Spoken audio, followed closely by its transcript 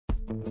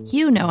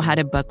You know how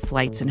to book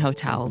flights and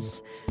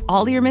hotels.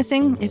 All you're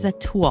missing is a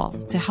tool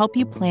to help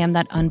you plan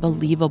that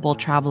unbelievable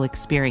travel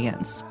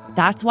experience.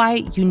 That's why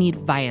you need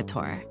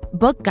Viator.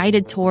 Book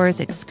guided tours,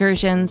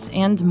 excursions,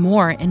 and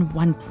more in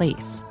one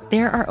place.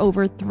 There are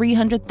over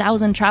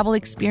 300,000 travel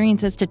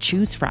experiences to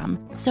choose from,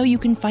 so you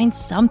can find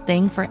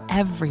something for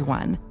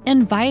everyone.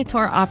 And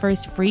Viator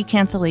offers free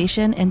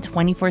cancellation and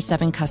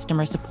 24/7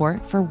 customer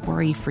support for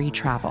worry-free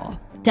travel.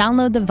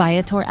 Download the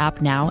Viator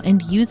app now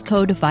and use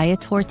code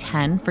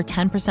Viator10 for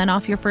 10%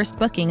 off your first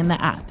booking in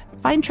the app.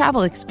 Find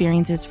travel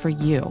experiences for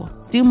you.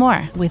 Do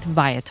more with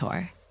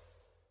Viator.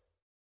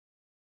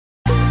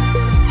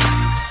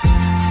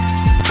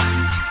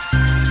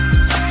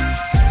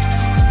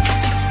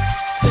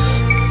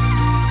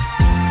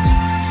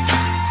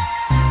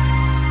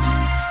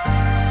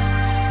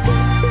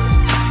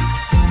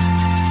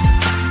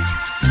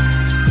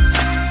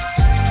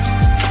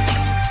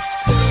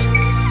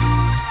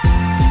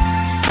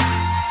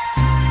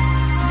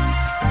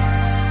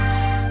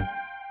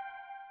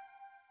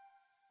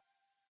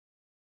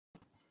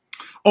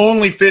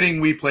 Only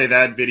fitting we play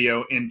that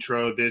video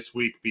intro this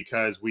week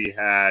because we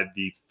had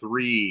the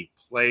 3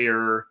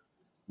 player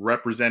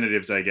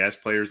representatives, I guess,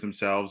 players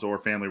themselves or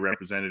family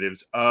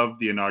representatives of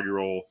the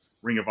inaugural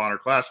Ring of Honor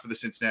class for the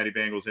Cincinnati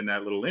Bengals in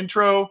that little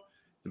intro.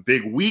 It's a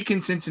big week in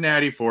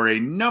Cincinnati for a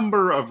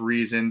number of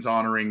reasons,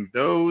 honoring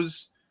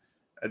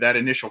that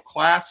initial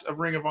class of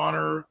Ring of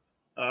Honor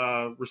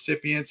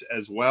recipients,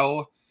 as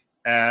well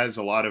as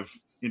a lot of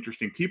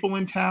interesting people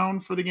in town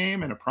for the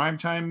game and a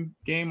primetime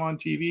game on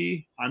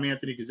TV. I'm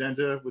Anthony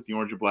Cosenza with the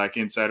Orange and Black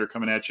Insider,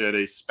 coming at you at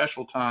a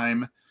special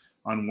time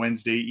on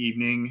Wednesday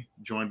evening,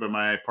 joined by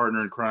my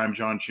partner in crime,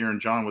 John Sheeran.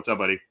 John, what's up,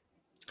 buddy?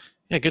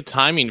 Yeah, good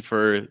timing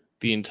for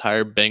the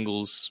entire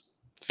Bengals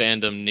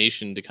fandom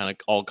nation to kind of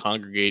all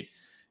congregate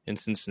in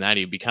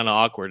Cincinnati. It'd be kind of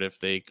awkward if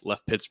they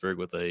left Pittsburgh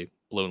with a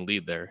blown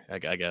lead there,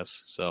 I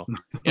guess. So,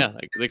 yeah,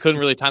 they couldn't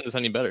really time this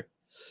any better.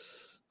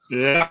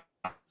 Yeah.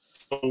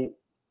 So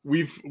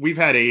We've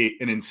had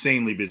an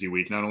insanely busy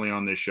week, not only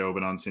on this show,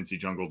 but on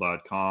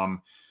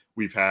CincyJungle.com.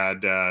 We've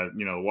had,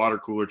 water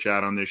cooler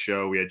chat on this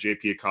show. We had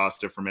JP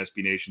Acosta from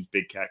SB Nation's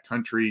Big Cat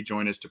Country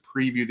join us to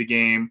preview the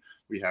game.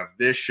 We have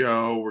this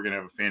show. We're going to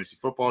have a fantasy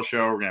football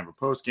show. We're going to have a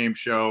post-game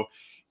show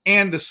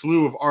and the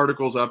slew of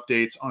articles,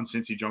 updates on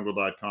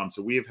CincyJungle.com.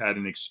 So we have had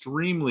an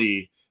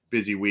extremely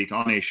busy week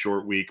on a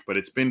short week, but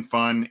it's been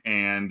fun.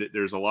 And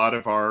there's a lot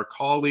of our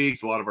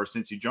colleagues, a lot of our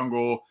Cincy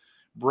Jungle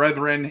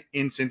brethren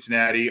in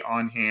Cincinnati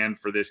on hand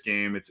for this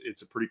game.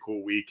 It's a pretty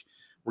cool week.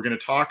 We're going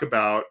to talk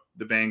about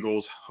the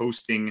Bengals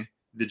hosting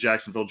the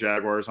Jacksonville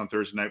Jaguars on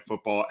Thursday Night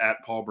Football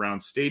at Paul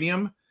Brown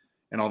Stadium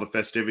and all the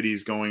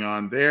festivities going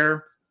on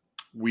there.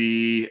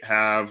 We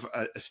have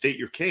a State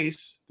Your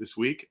Case this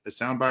week, a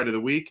soundbite of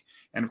the week,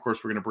 and of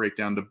course we're going to break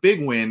down the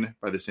big win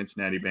by the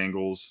Cincinnati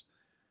Bengals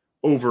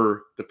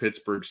over the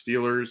Pittsburgh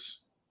Steelers.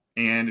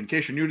 And in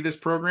case you're new to this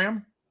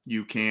program,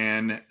 you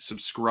can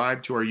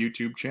subscribe to our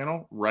YouTube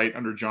channel right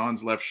under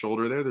John's left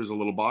shoulder there. There's a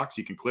little box.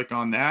 You can click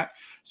on that,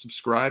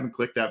 subscribe, and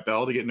click that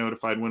bell to get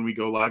notified when we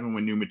go live and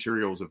when new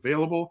material is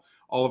available.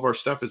 All of our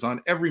stuff is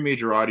on every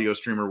major audio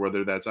streamer,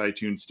 whether that's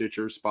iTunes,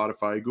 Stitcher,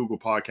 Spotify, Google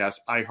Podcasts,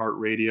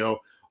 iHeartRadio.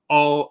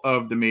 All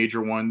of the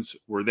major ones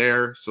were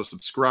there. So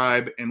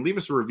subscribe and leave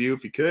us a review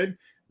if you could.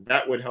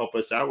 That would help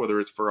us out, whether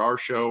it's for our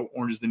show,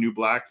 Orange is the New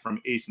Black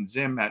from Ace and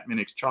Zim, Matt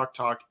Minnick's Chalk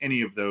Talk,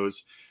 any of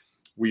those.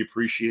 We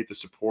appreciate the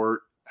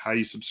support. How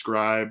you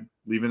subscribe,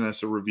 leaving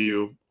us a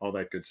review, all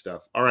that good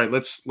stuff. All right,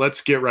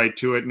 let's get right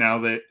to it now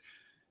that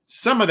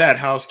some of that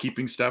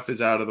housekeeping stuff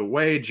is out of the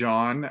way.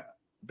 John,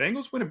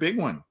 Bengals win a big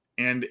one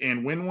and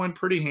win one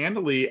pretty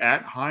handily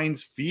at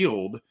Heinz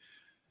Field,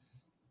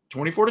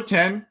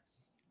 24-10.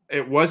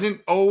 It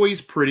wasn't always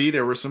pretty.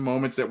 There were some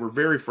moments that were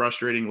very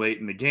frustrating late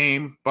in the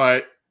game,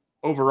 but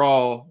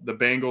overall, the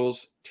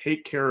Bengals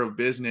take care of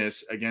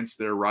business against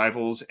their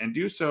rivals and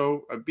do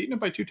so, beating them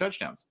by 2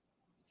 touchdowns.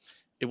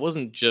 It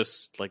wasn't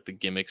just like the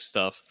gimmick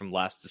stuff from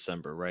last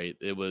December, right?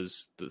 It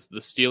was the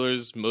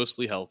Steelers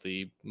mostly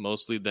healthy,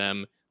 mostly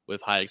them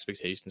with high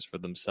expectations for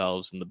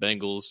themselves, and the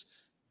Bengals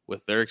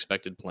with their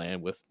expected plan,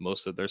 with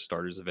most of their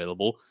starters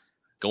available,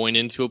 going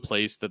into a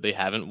place that they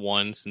haven't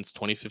won since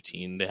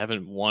 2015. They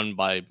haven't won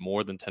by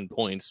more than 10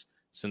 points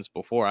since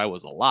before I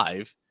was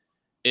alive.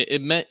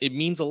 It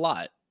means a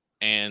lot.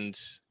 And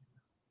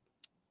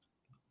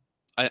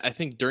I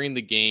think during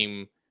the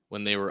game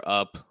when they were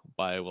up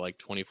by like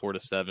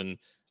 24-7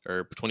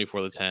 or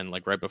 24-10,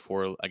 like right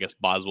before I guess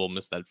Boswell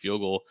missed that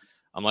field goal,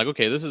 I'm like,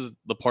 okay, this is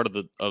the part of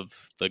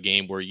the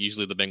game where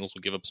usually the Bengals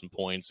will give up some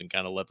points and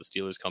kind of let the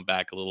Steelers come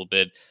back a little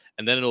bit,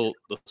 and then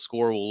the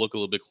score will look a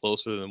little bit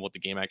closer than what the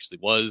game actually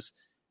was.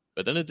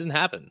 But then it didn't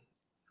happen,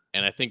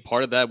 and I think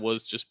part of that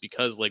was just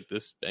because like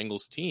this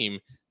Bengals team,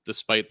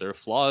 despite their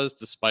flaws,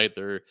 despite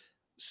their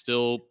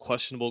still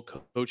questionable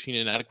coaching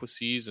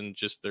inadequacies and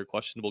just their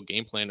questionable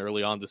game plan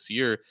early on this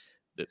year,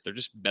 that they're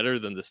just better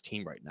than this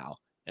team right now.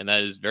 And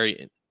that is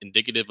very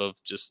indicative of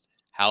just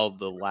how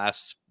the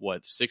last,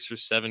 6 or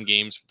 7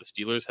 games for the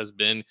Steelers has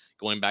been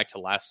going back to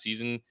last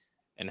season.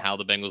 and how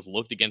the Bengals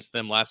looked against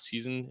them last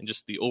season, and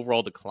just the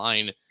overall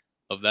decline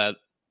of that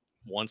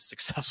once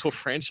successful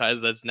franchise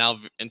that's now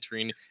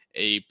entering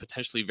a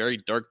potentially very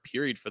dark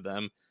period for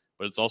them.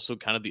 But it's also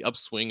kind of the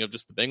upswing of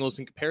just the Bengals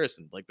in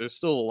comparison. Like, there's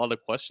still a lot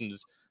of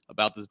questions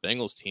about this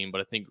Bengals team,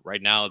 but I think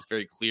right now it's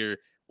very clear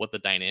what the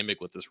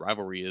dynamic with this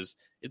rivalry is.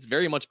 It's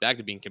very much back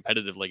to being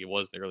competitive like it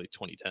was in the early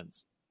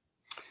 2010s.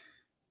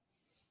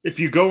 If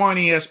you go on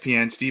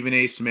ESPN, Stephen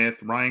A. Smith,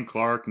 Ryan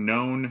Clark,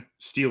 known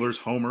Steelers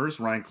homers,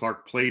 Ryan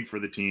Clark played for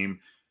the team.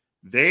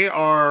 They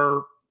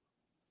are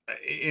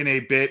in a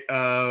bit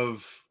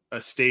of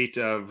a state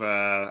of,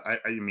 I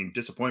mean,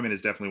 disappointment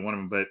is definitely one of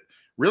them, but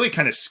really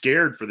kind of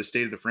scared for the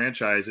state of the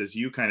franchise, as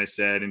you kind of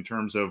said, in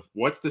terms of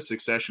what's the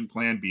succession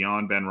plan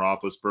beyond Ben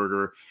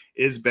Roethlisberger.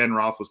 Is Ben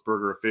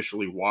Roethlisberger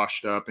officially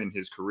washed up in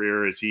his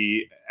career? Is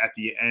he at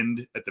the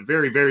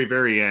very, very,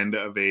 very end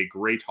of a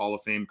great Hall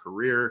of Fame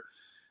career?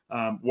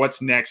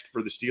 What's next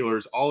for the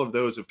Steelers? All of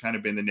those have kind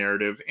of been the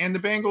narrative. And the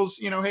Bengals,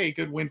 hey,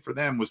 good win for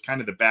them, was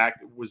kind of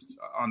was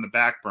on the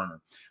back burner.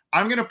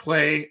 I'm going to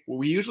play,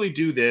 we usually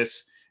do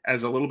this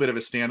as a little bit of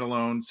a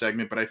standalone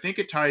segment, but I think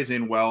it ties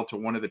in well to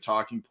one of the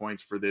talking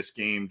points for this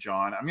game,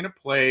 John. I'm going to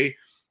play,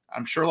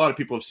 I'm sure a lot of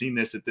people have seen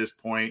this at this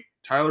point,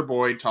 Tyler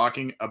Boyd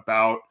talking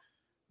about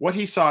what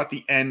he saw at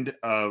the end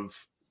of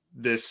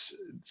this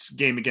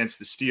game against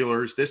the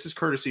Steelers. This is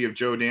courtesy of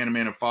Joe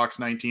Daneman of Fox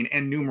 19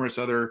 and numerous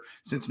other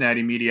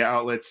Cincinnati media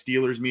outlets,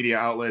 Steelers media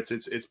outlets.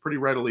 It's pretty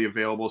readily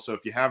available. So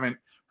if you haven't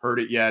heard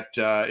it yet,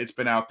 it's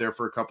been out there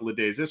for a couple of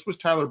days. This was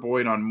Tyler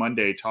Boyd on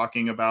Monday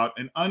talking about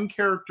an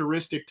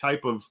uncharacteristic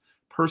type of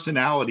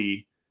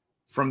personality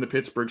from the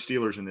Pittsburgh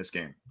Steelers in this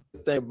game. The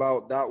thing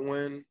about that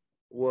win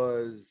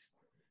was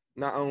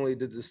not only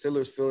did the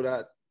Steelers feel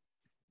that,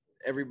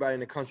 everybody in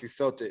the country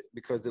felt it,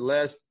 because the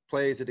last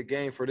plays of the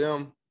game for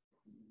them,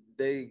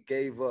 they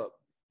gave up.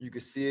 You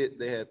could see it.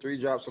 They had 3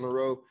 drops in a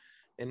row,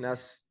 and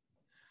that's,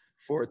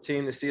 for a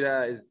team to see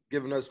that, is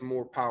giving us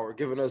more power,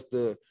 giving us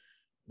the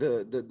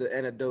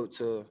antidote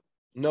to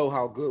know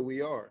how good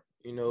we are,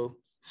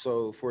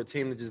 So for a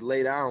team to just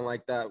lay down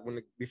like that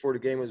before the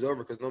game is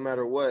over, because no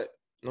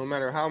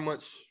matter how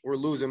much we're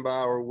losing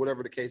by or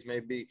whatever the case may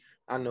be,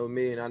 I know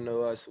me and I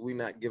know us, we're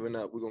not giving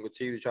up. We're going to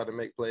continue to try to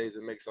make plays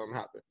and make something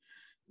happen.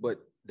 But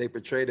they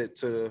portrayed it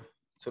to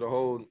the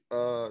whole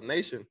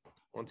nation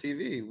on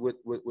TV with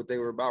what they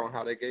were about and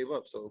how they gave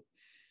up. So,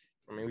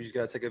 I mean, we just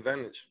got to take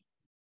advantage.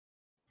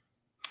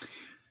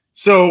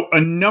 So a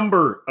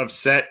number of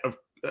set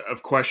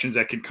of questions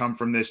that could come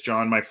from this,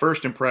 John. My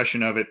first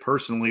impression of it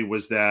personally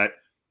was that,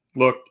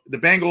 look, the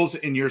Bengals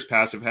in years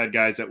past have had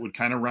guys that would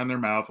kind of run their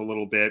mouth a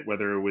little bit,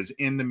 whether it was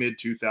in the mid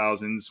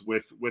 2000s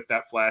with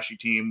that flashy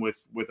team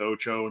with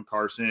Ocho and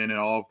Carson and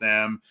all of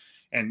them.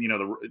 And,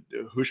 the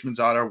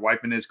Hushmanzada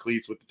wiping his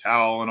cleats with the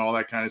towel and all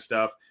that kind of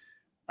stuff.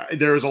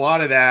 There was a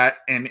lot of that.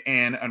 And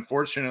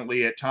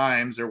unfortunately, at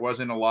times, there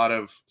wasn't a lot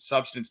of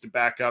substance to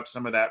back up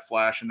some of that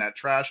flash and that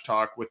trash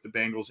talk with the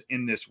Bengals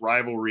in this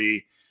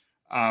rivalry.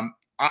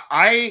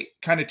 I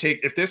kind of take,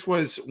 if this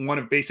was one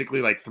of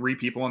basically like 3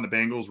 people on the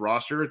Bengals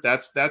roster,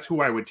 that's who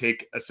I would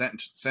take a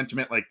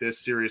sentiment like this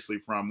seriously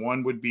from.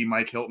 One would be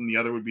Mike Hilton. The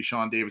other would be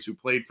Sean Davis, who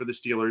played for the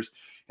Steelers.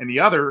 And the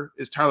other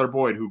is Tyler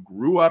Boyd, who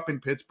grew up in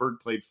Pittsburgh,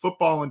 played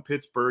football in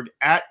Pittsburgh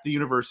at the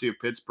University of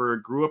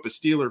Pittsburgh, grew up a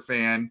Steeler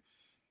fan.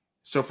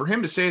 So for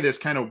him to say this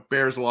kind of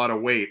bears a lot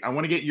of weight. I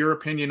want to get your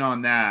opinion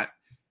on that.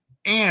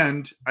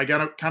 And I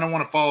want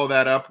to follow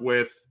that up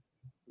with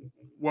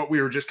what we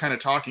were just kind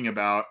of talking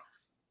about.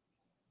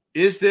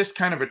 Is this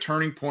kind of a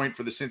turning point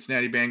for the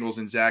Cincinnati Bengals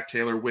and Zach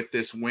Taylor with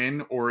this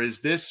win? Or is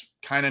this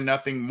kind of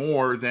nothing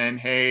more than,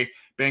 hey,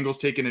 Bengals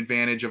taking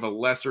advantage of a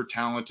lesser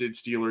talented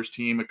Steelers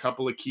team, a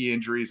couple of key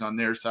injuries on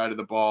their side of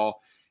the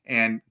ball,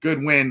 and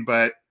good win,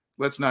 but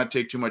let's not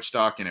take too much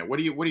stock in it. What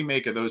do you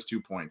make of those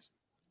 2 points?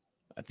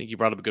 I think you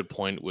brought up a good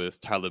point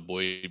with Tyler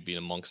Boyd being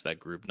amongst that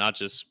group, not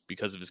just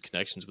because of his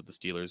connections with the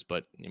Steelers,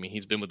 but I mean,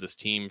 he's been with this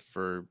team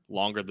for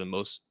longer than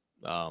most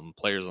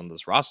players on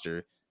this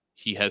roster.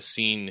 He has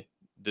seen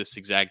this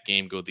exact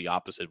game go the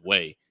opposite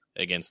way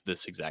against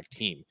this exact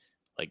team.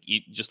 Like,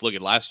 just look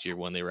at last year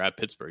when they were at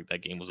Pittsburgh.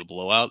 That game was a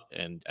blowout,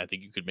 and I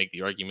think you could make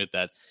the argument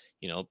that,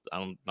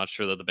 I'm not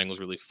sure that the Bengals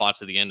really fought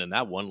to the end in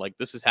that one. Like,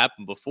 this has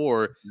happened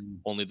before,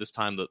 only this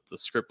time the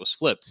script was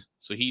flipped.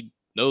 So he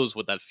knows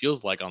what that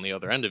feels like on the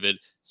other end of it,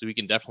 so he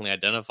can definitely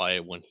identify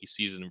it when he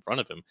sees it in front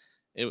of him.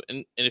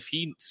 And if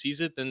he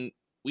sees it, then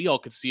we all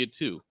could see it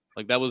too.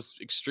 Like, that was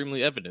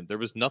extremely evident. There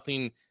was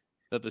nothing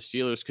that the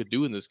Steelers could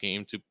do in this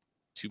game to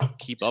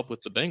keep up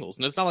with the Bengals.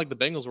 And it's not like the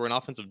Bengals were an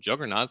offensive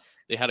juggernaut.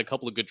 They had a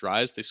couple of good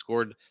drives. They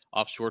scored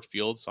off short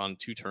fields on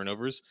 2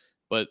 turnovers,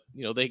 but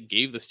they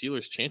gave the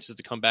Steelers chances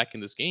to come back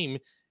in this game,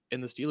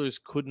 and the Steelers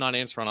could not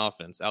answer on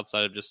offense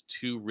outside of just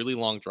 2 really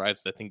long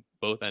drives that I think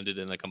both ended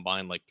in a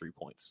combined like 3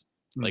 points.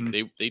 Mm-hmm.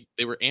 Like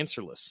they were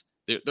answerless.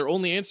 Their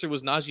only answer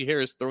was Najee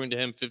Harris throwing to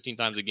him 15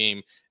 times a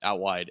game out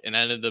wide, and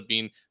that ended up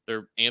being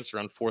their answer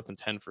on 4th and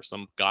 10 for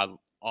some god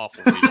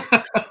awful reason.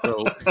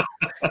 So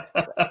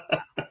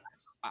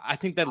I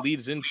think that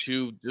leads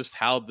into just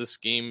how this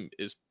game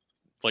is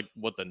like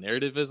what the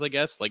narrative is, I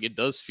guess. Like, it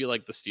does feel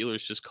like the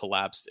Steelers just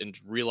collapsed and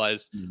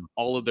realized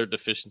all of their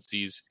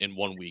deficiencies in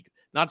 1 week.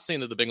 Not saying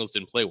that the Bengals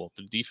didn't play well.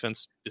 The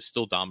defense is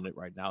still dominant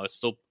right now. It's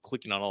still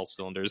clicking on all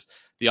cylinders.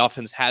 The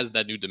offense has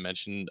that new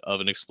dimension of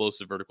an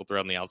explosive vertical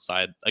threat on the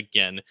outside.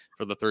 Again,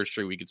 for the third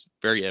straight week, it's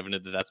very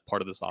evident that that's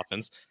part of this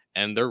offense.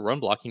 And they're run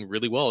blocking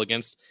really well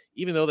against,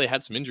 even though they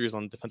had some injuries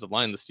on the defensive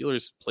line, the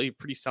Steelers play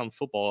pretty sound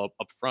football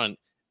up front,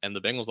 and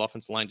the Bengals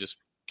offensive line just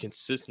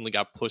consistently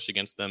got pushed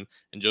against them,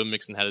 and Joe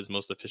Mixon had his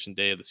most efficient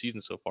day of the season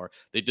so far.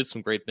 They did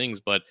some great things,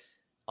 but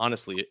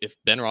honestly, if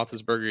Ben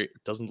Roethlisberger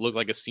doesn't look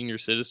like a senior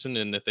citizen,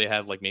 and if they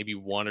have like maybe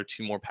one or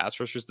two more pass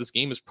rushers, this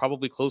game is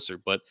probably closer.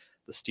 But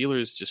the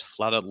Steelers just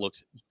flat out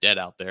looked dead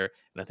out there,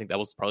 and I think that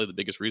was probably the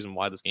biggest reason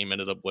why this game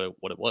ended up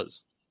what it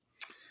was.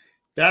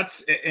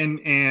 That's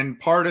and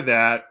part of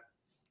that,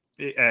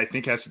 I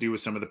think, has to do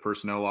with some of the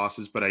personnel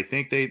losses, but I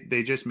think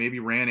they just maybe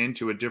ran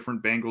into a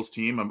different Bengals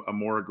team, a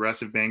more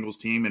aggressive Bengals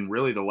team. And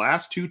really the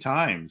last two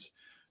times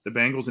the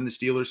Bengals and the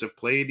Steelers have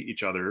played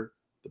each other,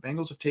 the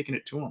Bengals have taken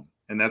it to them.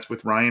 And that's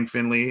with Ryan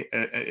Finley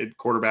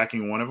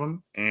quarterbacking one of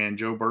them and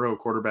Joe Burrow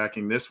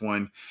quarterbacking this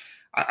one.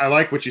 I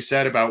like what you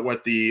said about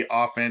what the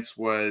offense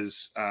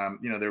was.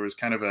 There was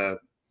kind of a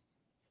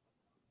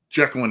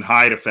Jekyll and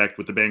Hyde effect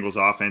with the Bengals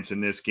offense in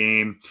this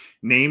game,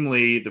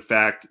 namely the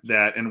fact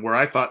that, and where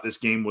I thought this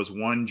game was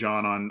won,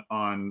 John,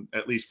 on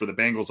at least for the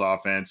Bengals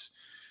offense,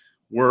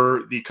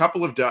 were the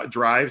couple of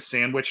drives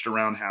sandwiched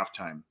around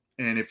halftime.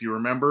 And if you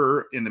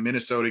remember in the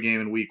Minnesota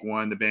game in week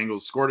 1, the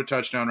Bengals scored a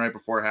touchdown right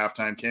before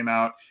halftime, came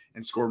out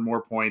and scored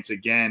more points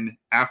again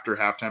after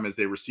halftime as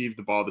they received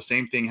the ball. The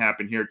same thing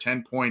happened here,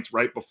 10 points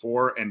right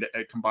before and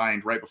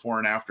combined right before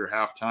and after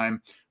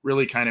halftime.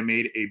 Really kind of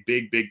made a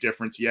big, big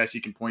difference. Yes,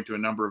 you can point to a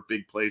number of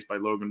big plays by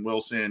Logan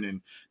Wilson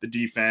and the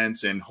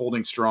defense and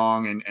holding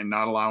strong and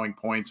not allowing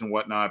points and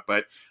whatnot.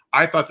 But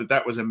I thought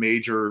that was a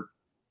major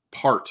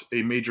part,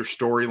 a major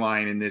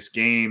storyline in this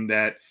game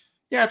that,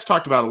 yeah, it's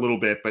talked about a little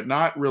bit, but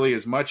not really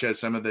as much as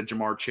some of the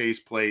Jamar Chase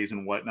plays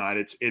and whatnot.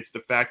 It's the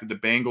fact that the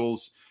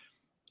Bengals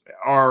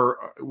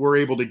were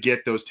able to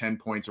get those 10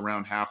 points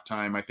around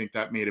halftime. I think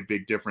that made a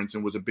big difference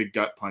and was a big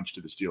gut punch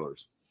to the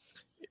Steelers.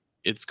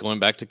 It's going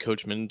back to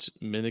Coach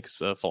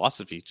Minnick's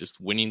philosophy, just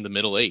winning the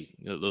middle 8,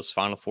 those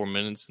final 4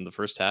 minutes in the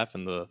first half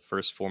and the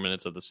first 4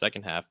 minutes of the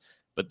second half.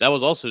 But that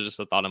was also just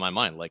a thought in my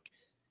mind, like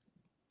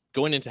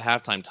going into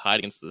halftime tied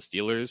against the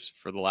Steelers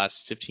for the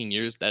last 15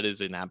 years, that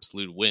is an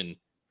absolute win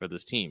for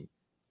this team.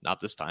 Not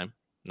this time.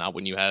 Not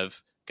when you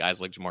have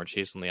guys like Jamar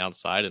Chase on the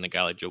outside and a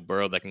guy like Joe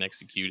Burrow that can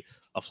execute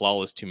a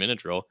flawless 2-minute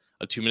drill,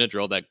 a 2-minute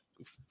drill that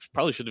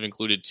probably should have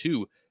included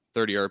 2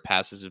 30-yard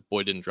passes if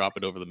Boyd didn't drop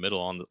it over the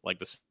middle on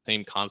the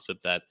same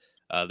concept that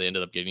they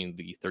ended up getting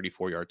the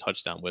 34-yard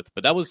touchdown with.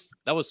 But that was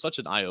such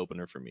an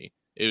eye-opener for me.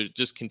 It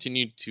just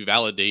continued to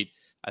validate,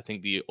 I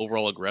think, the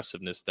overall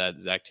aggressiveness that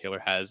Zach Taylor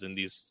has in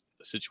these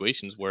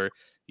situations where,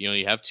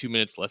 you have 2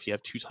 minutes left, you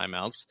have 2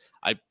 timeouts.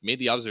 I made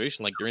the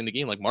observation, like during the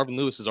game, like Marvin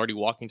Lewis is already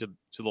walking to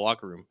the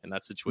locker room in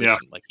that situation.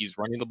 Yeah. Like he's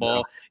running the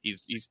ball,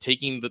 he's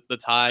taking the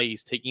tie,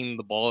 he's taking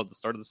the ball at the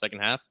start of the second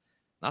half.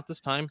 Not this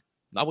time.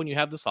 Not when you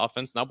have this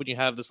offense. Not when you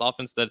have this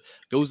offense that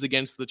goes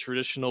against the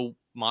traditional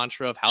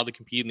mantra of how to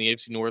compete in the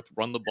AFC North,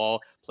 run the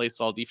ball, play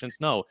solid defense.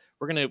 No,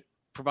 we're going to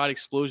provide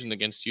explosion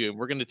against you, and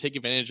we're going to take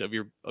advantage of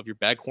your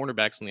bad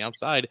cornerbacks on the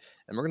outside,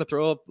 and we're going to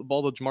throw up the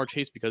ball to Jamar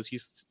Chase because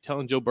he's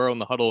telling Joe Burrow in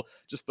the huddle,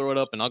 just throw it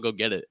up and I'll go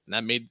get it. And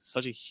that made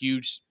such a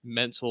huge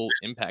mental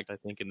impact, I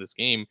think, in this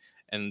game.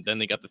 And then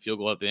they got the field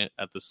goal at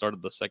the start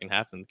of the second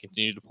half and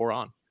continued to pour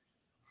on.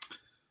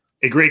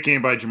 A great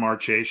game by Jamar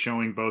Chase,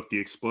 showing both the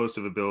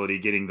explosive ability,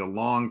 getting the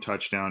long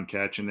touchdown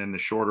catch, and then the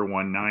shorter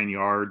one, 9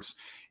 yards,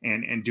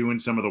 and doing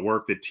some of the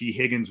work that T.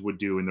 Higgins would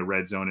do in the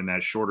red zone in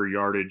that shorter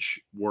yardage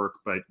work.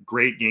 But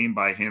great game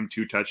by him,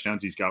 2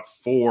 touchdowns. He's got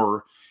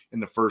 4 in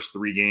the first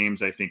 3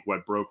 games. I think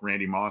what broke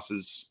Randy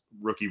Moss's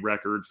rookie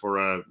record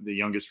for the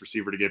youngest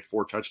receiver to get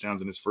 4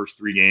 touchdowns in his first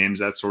 3 games,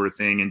 that sort of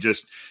thing, and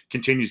just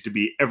continues to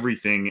be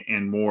everything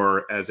and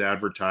more as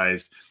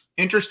advertised.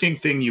 Interesting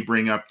thing you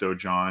bring up, though,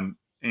 John.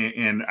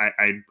 And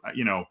I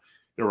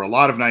there were a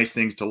lot of nice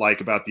things to like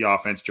about the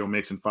offense. Joe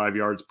Mixon, 5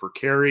 yards per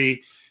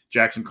carry.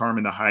 Jackson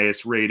Carman, the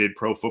highest rated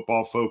Pro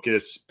Football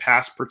Focus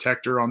pass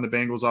protector on the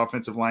Bengals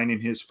offensive line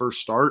in his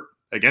first start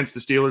against the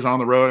Steelers on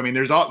the road. I mean,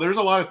 there's a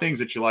lot of things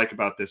that you like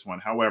about this one.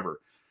 However,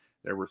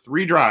 there were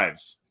 3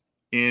 drives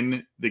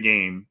in the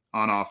game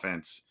on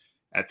offense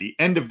at the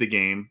end of the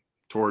game,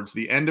 towards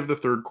the end of the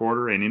third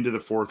quarter and into the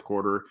fourth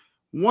quarter.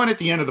 One at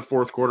the end of the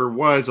fourth quarter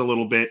was a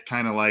little bit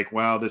kind of like,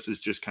 wow, this is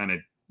just kind of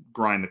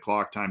grind the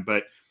clock time.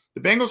 But the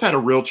Bengals had a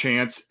real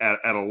chance at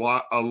a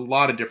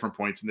lot of different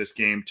points in this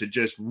game to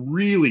just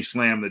really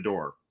slam the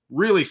door,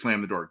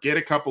 get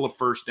a couple of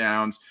first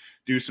downs,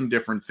 do some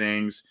different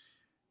things.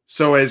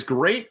 So as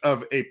great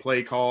of a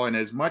play call, and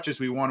as much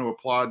as we want to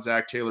applaud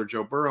Zach Taylor,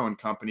 Joe Burrow and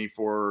company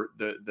for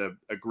the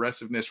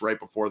aggressiveness right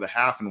before the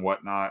half and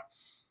whatnot,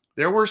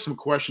 there were some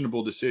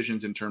questionable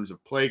decisions in terms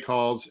of play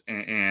calls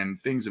and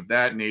things of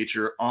that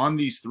nature on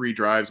these 3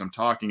 drives I'm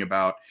talking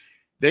about.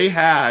 They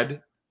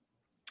had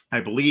I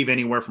believe,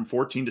 anywhere from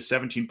 14 to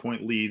 17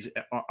 point leads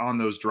on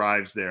those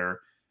drives there.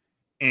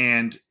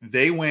 And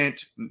they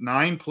went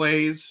 9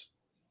 plays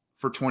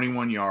for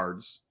 21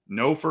 yards,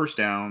 no first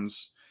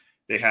downs.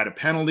 They had a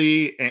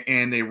penalty,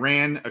 and they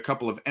ran a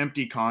couple of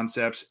empty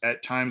concepts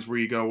at times where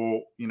you go,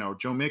 well, you know,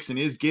 Joe Mixon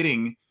is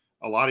getting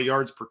a lot of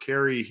yards per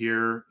carry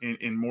here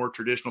in more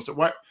traditional. So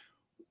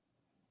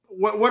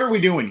what are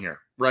we doing here?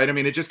 Right. I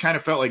mean, it just kind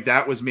of felt like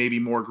that was maybe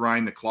more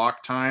grind the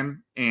clock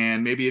time,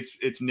 and maybe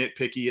it's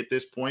nitpicky at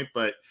this point,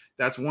 but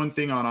that's one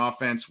thing on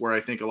offense where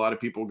I think a lot of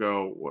people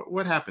go,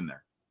 what happened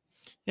there?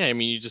 Yeah, I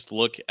mean, you just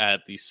look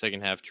at the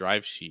second half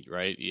drive sheet,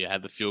 right? You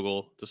had the field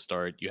goal to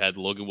start. You had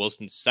Logan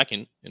Wilson's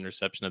second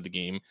interception of the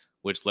game,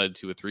 which led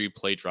to a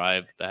 3-play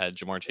drive that had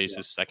Jamar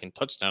Chase's second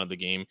touchdown of the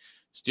game.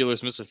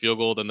 Steelers miss a field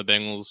goal, then the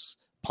Bengals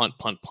punt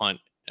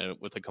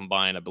with a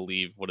combined, I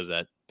believe,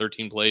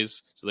 13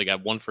 plays. So they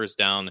got 1 first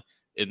down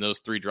in those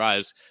 3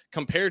 drives,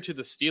 compared to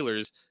the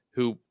Steelers,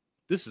 who,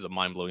 this is a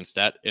mind-blowing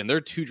stat, and their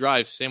 2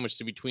 drives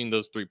sandwiched in between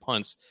those 3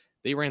 punts,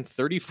 they ran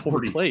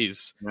 34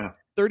 plays. Yeah.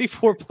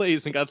 34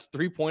 plays and got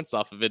 3 points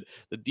off of it.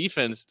 The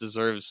defense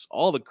deserves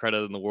all the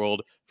credit in the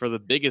world for the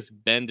biggest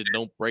bend and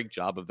don't break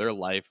job of their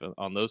life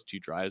on those 2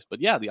 drives. But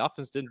yeah, the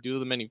offense didn't do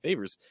them any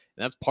favors.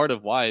 And that's part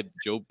of why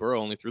Joe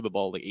Burrow only threw the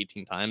ball like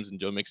 18 times and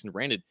Joe Mixon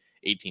ran it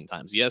 18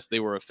 times. Yes,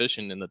 they were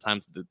efficient in the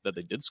times that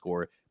they did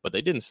score, but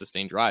they didn't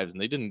sustain drives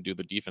and they didn't do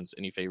the defense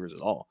any favors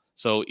at all.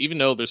 So even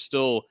though there's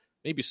still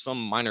maybe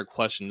some minor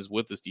questions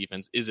with this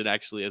defense, is it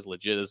actually as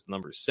legit as the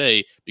numbers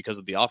say? Because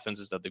of the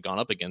offenses that they've gone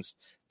up against,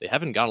 they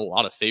haven't got a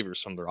lot of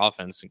favors from their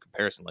offense in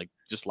comparison. Like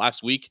just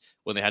last week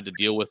when they had to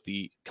deal with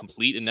the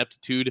complete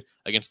ineptitude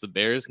against the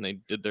Bears, and they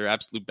did their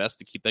absolute best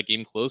to keep that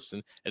game close.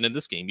 And in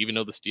this game, even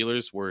though the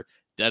Steelers were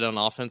dead on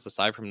offense,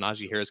 aside from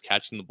Najee Harris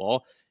catching the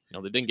ball, you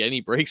know, they didn't get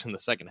any breaks in the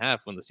second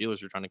half when the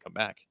Steelers were trying to come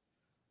back.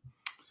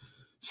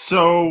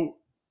 So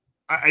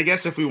I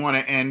guess if we want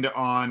to end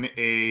on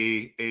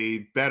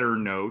a better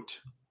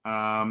note,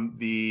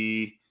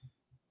 the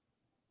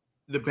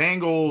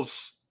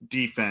Bengals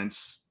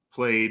defense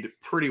played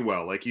pretty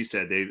well. Like you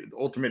said, they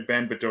ultimate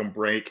bend but don't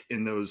break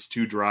in those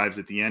 2 drives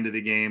at the end of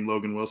the game.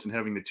 Logan Wilson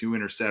having the 2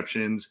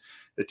 interceptions,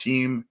 the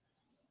team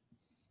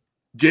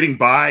getting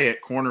by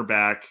at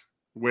cornerback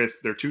with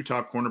their 2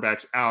 top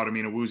cornerbacks out. I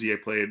mean, Awuzie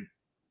played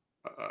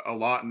a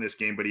lot in this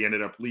game, but he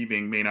ended up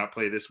leaving, may not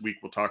play this week.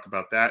 We'll talk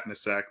about that in a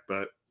sec,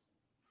 but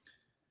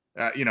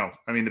you know,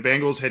 I mean, the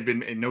Bengals had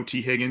been no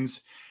T.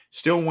 Higgins,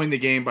 still win the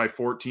game by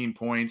 14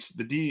 points.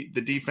 The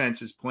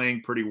defense is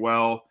playing pretty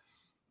well,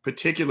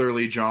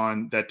 particularly,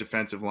 John, that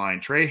defensive line.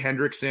 Trey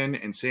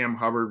Hendrickson and Sam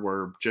Hubbard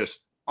were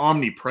just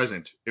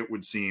omnipresent, it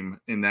would seem,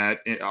 in that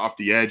off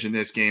the edge in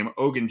this game.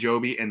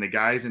 Ogunjobi and the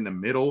guys in the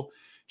middle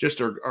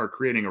just are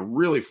creating a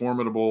really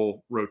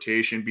formidable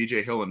rotation.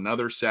 BJ Hill,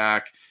 another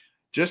sack.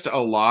 Just a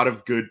lot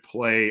of good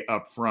play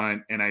up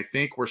front. And I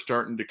think we're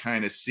starting to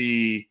kind of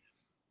see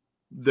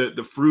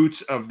the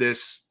fruits of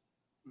this,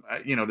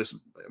 this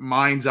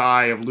mind's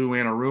eye of Lou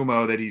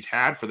Anarumo that he's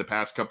had for the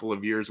past couple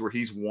of years, where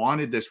he's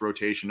wanted this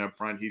rotation up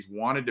front. He's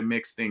wanted to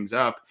mix things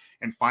up.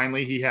 And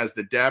finally, he has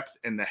the depth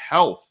and the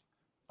health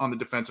on the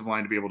defensive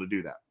line to be able to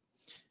do that.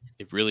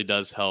 It really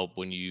does help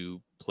when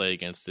you play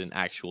against an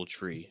actual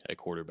tree at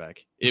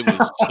quarterback. It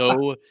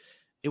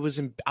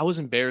was I was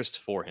embarrassed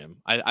for him.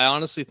 I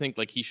honestly think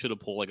like he should have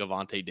pulled like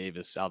Avonte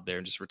Davis out there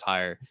and just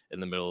retire in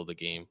the middle of the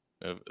game.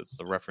 It's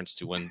the reference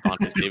to when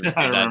Vontae Davis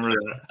did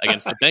that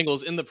against the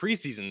Bengals in the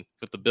preseason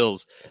with the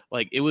Bills.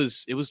 Like it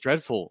was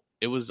dreadful.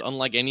 It was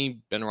unlike any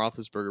Ben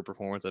Roethlisberger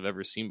performance I've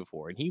ever seen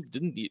before. And he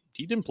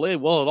didn't play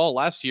well at all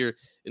last year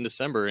in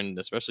December, and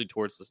especially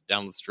towards this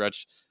down the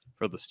stretch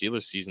for the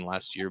Steelers season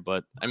last year.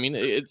 But I mean,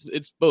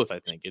 it's both. I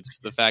think it's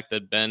the fact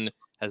that Ben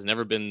has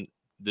never been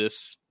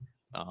this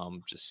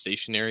just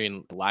stationary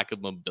and lack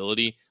of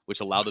mobility, which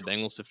allowed the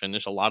Bengals to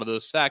finish a lot of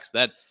those sacks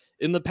that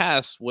in the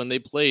past, when they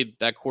played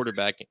that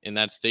quarterback in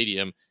that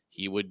stadium,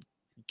 he would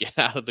get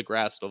out of the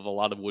grasp of a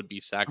lot of would-be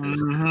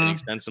sackers and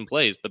extend some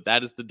plays. But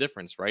that is the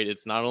difference, right?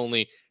 It's not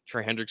only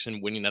Trey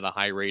Hendrickson winning at a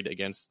high rate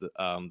against the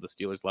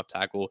Steelers left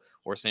tackle,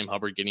 or Sam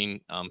Hubbard getting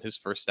his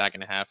first sack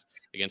and a half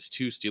against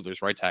 2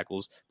 Steelers right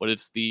tackles, but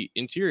it's the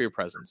interior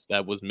presence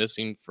that was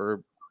missing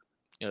for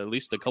at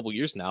least a couple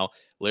years now.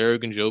 Larry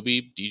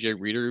Ogunjobi, DJ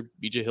Reader,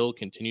 BJ Hill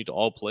continue to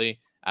all play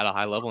at a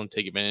high level and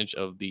take advantage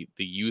of the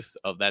youth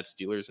of that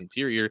Steelers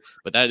interior.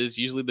 But that is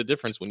usually the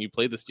difference when you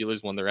play the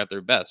Steelers when they're at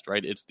their best,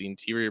 right? It's the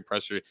interior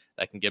pressure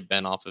that can get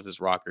Ben off of his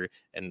rocker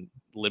and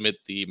limit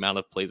the amount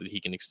of plays that he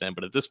can extend.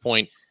 But at this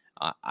point,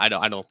 I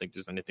don't think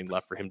there's anything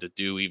left for him to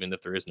do, even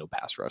if there is no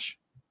pass rush.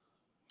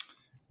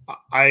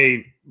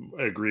 I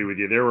agree with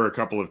you. There were a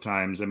couple of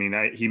times. I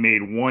mean, he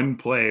made one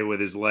play with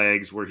his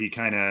legs where he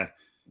kind of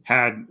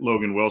had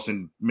Logan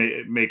Wilson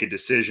make a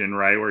decision,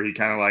 right, where he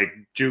kind of like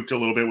juked a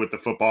little bit with the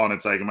football, and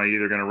it's like, am I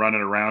either going to run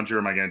it around you, or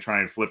am I going to try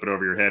and flip it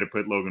over your head and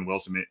put Logan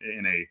Wilson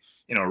in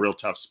a real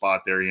tough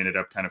spot there? He ended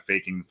up kind of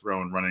faking the throw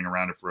and running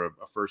around it for a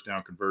first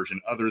down conversion.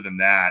 Other than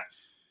that,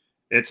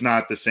 it's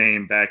not the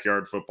same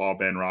backyard football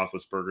Ben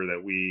Roethlisberger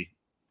that we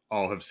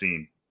all have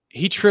seen.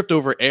 He tripped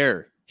over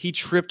air He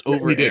tripped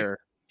over he did. air.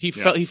 He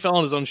fell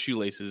on his own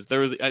shoelaces. There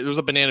was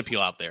a banana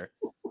peel out there.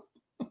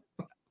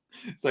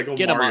 It's like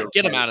get him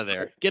out of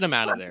there. Get him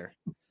out of there.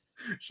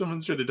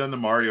 Someone should have done the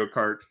Mario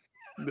Kart.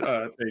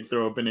 They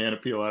throw a banana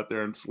peel out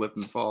there and slip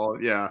and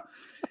fall. Yeah,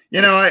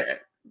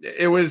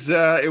 it was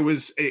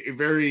a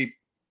very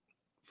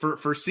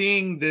for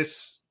seeing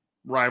this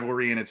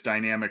rivalry and its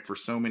dynamic for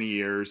so many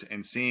years,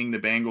 and seeing the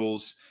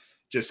Bengals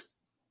just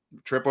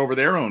trip over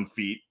their own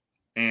feet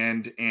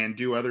and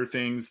do other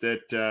things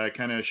that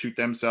kind of shoot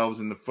themselves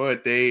in the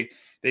foot. They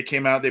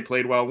came out, they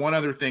played well. One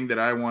other thing that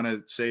I want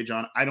to say,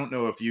 John, I don't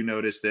know if you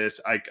noticed this.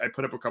 I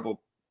put up a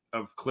couple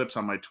of clips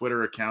on my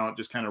Twitter account,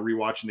 just kind of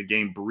rewatching the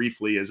game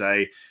briefly as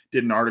I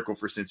did an article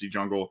for Cincy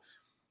Jungle.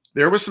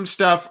 There was some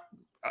stuff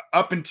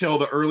up until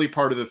the early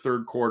part of the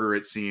third quarter.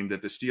 It seemed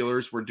that the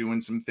Steelers were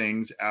doing some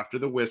things after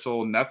the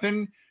whistle,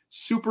 nothing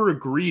super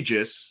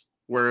egregious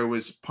where it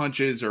was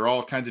punches or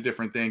all kinds of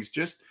different things,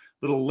 just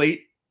little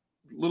late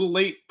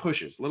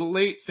pushes, little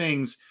late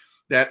things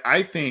that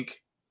I think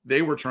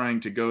they were trying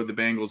to goad the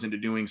Bengals into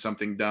doing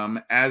something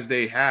dumb, as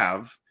they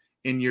have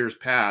in years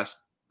past.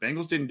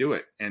 Bengals didn't do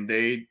it, and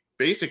they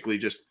basically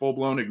just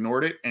full-blown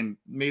ignored it and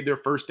made their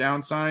first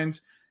down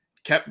signs,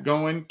 kept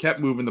going, kept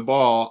moving the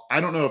ball.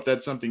 I don't know if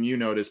that's something you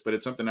noticed, but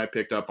it's something I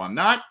picked up on.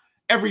 Not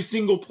every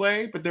single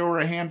play, but there were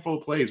a handful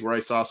of plays where I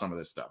saw some of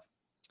this stuff.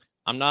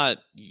 I'm not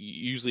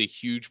usually a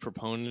huge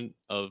proponent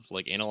of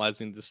like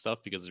analyzing this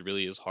stuff because it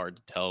really is hard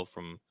to tell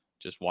from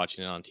just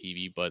watching it on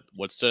TV. But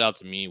what stood out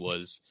to me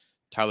was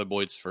Tyler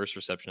Boyd's first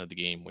reception of the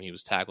game when he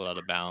was tackled out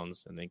of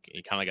bounds, and then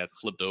he kind of got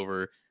flipped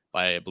over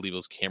by, I believe it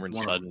was Cameron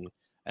Sutton.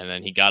 And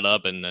then he got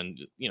up, and then,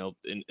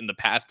 in the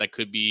past, that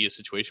could be a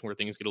situation where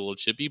things get a little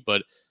chippy,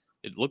 but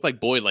it looked like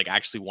Boyd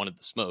actually wanted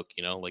the smoke,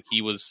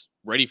 he was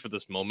ready for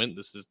this moment.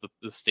 This is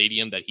the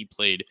stadium that he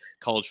played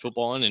college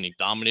football in, and he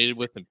dominated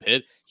with in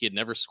Pitt. He had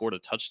never scored a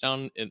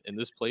touchdown in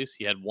this place.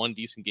 He had one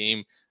decent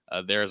game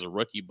there as a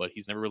rookie, but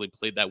he's never really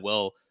played that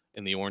well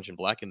in the orange and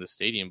black in the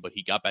stadium. But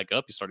he got back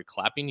up. He started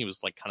clapping. He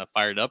was kind of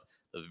fired up.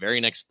 The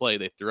very next play,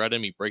 they threw at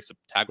him. He breaks a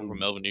tackle from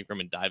Melvin Ingram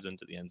and dives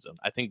into the end zone.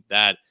 I think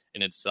that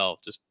in itself,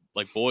 just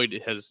Boyd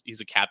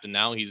he's a captain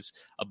now. He's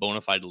a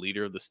bona fide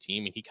leader of this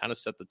team, and he kind of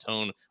set the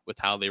tone with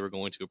how they were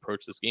going to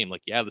approach this game. The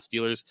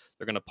Steelers,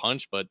 they're going to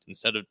punch, but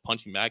instead of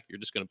punching back, you're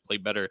just going to play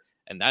better.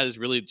 And that is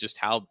really just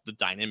how the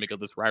dynamic of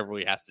this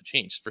rivalry has to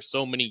change. For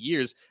so many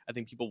years, I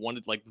think people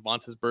wanted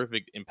Vontaze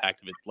Burfict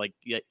impact of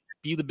it.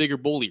 Be the bigger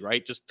bully,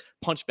 right? Just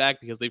punch back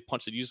because they've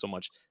punched at you so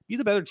much. Be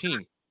the better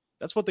team.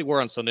 That's what they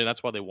were on Sunday. And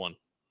that's why they won.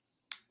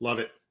 Love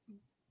it.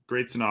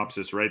 Great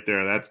synopsis right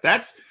there.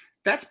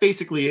 That's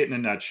basically it in a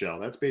nutshell.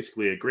 That's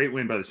basically a great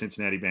win by the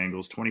Cincinnati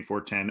Bengals,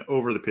 24-10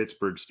 over the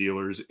Pittsburgh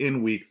Steelers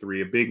in week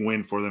 3. A big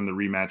win for them, the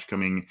rematch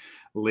coming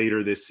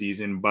later this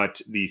season.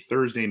 But the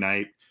Thursday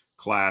night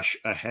clash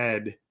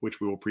ahead, which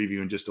we will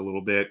preview in just a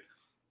little bit,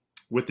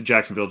 with the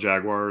Jacksonville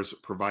Jaguars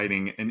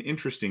providing an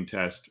interesting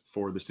test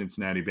for the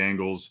Cincinnati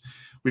Bengals.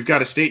 We've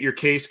got a State Your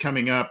Case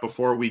coming up.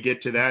 Before we get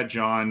to that,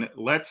 John,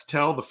 let's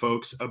tell the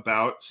folks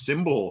about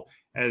Symbol,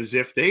 as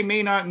if they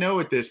may not know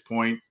at this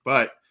point,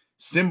 but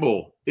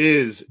Symbol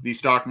is the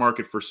stock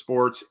market for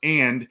sports,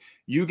 and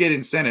you get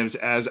incentives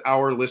as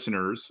our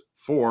listeners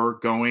for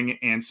going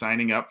and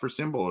signing up for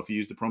Symbol. If you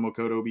use the promo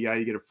code OBI,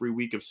 you get a free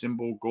week of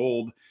Symbol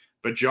Gold.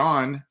 But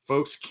John,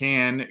 folks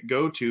can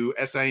go to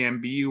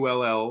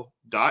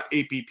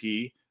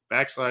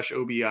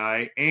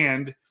simbull.app/OBI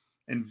and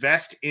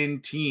invest in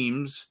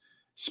teams,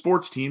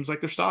 sports teams like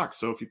their stocks.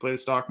 So if you play the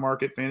stock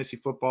market, fantasy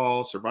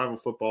football, survival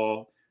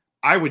football,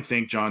 I would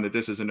think, John, that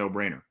this is a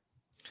no-brainer.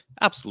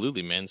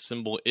 Absolutely, man.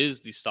 Symbol is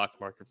the stock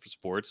market for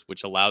sports,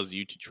 which allows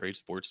you to trade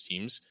sports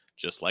teams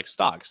just like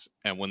stocks.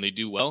 And when they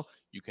do well,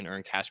 you can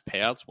earn cash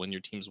payouts when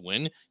your teams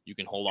win. You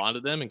can hold on to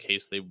them in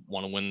case they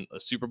want to win a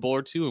Super Bowl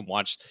or two and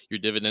watch your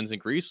dividends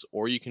increase,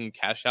 or you can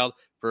cash out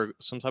for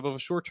some type of a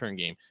short-term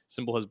game.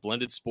 Symbol has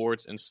blended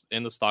sports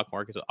and the stock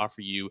market to offer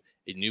you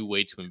a new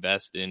way to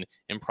invest in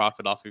and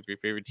profit off of your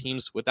favorite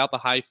teams without the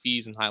high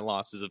fees and high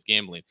losses of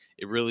gambling.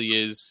 It really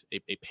is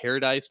a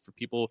paradise for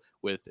people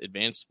with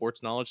advanced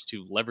sports knowledge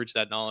to leverage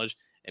that knowledge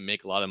and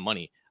make a lot of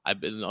money. I've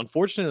been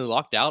unfortunately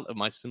locked out of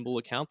my Symbol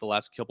account the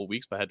last couple of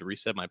weeks, but I had to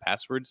reset my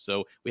password.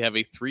 So we have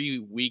a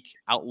 3-week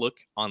outlook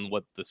on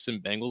what the Sim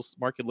Bengals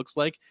market looks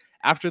like.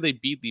 After they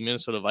beat the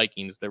Minnesota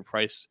Vikings, their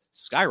price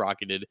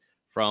skyrocketed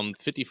from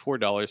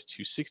 $54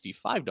 to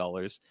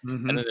 $65,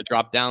 and then it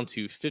dropped down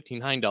to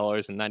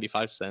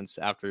 $59.95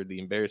 after the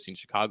embarrassing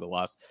Chicago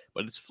loss.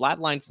 But it's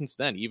flatlined since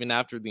then, even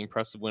after the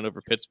impressive win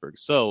over Pittsburgh.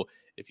 So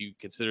if you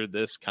consider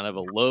this kind of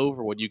a low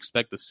for what you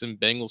expect the Sim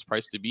Bengals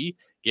price to be,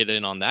 get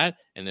in on that.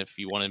 And if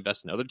you want to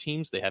invest in other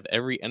teams, they have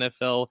every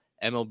NFL,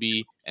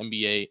 MLB,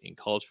 NBA, and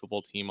college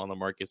football team on the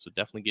market. So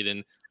definitely get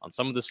in on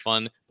some of this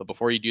fun. But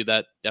before you do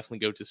that,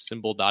 definitely go to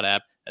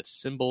simbull.app.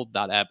 That's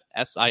simbull.app,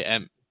 simbull.app/OBI.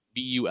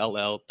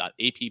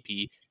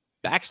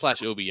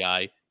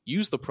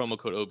 Use the promo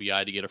code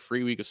OBI to get a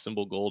free week of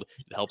Symbol Gold.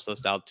 It helps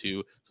us out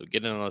too. So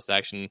get in on this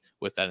action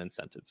with that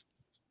incentive.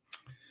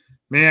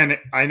 Man,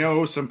 I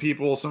know some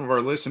of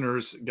our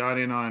listeners got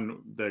in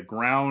on the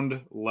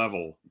ground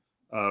level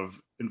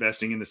of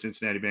investing in the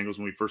Cincinnati Bengals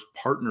when we first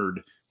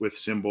partnered with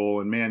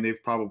Symbol. And man,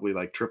 they've probably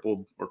like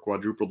tripled or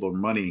quadrupled their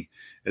money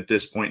at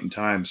this point in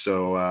time.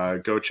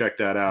 So go check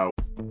that out.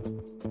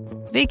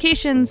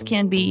 Vacations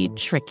can be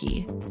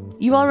tricky.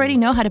 You already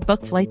know how to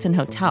book flights and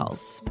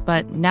hotels,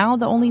 but now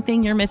the only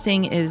thing you're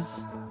missing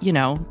is,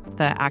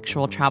 the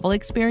actual travel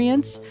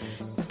experience.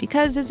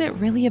 Because is it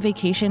really a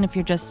vacation if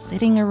you're just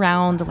sitting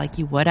around like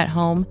you would at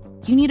home?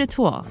 You need a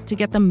tool to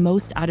get the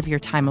most out of your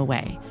time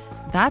away.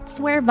 That's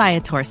where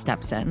Viator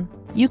steps in.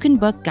 You can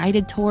book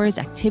guided tours,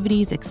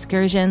 activities,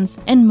 excursions,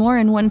 and more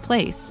in one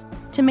place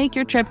to make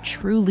your trip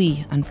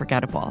truly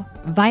unforgettable.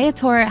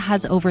 Viator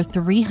has over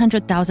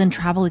 300,000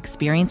 travel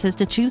experiences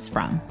to choose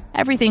from.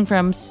 Everything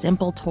from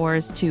simple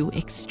tours to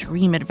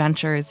extreme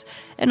adventures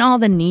and all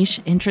the niche,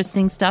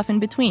 interesting stuff in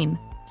between.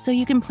 So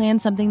you can plan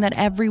something that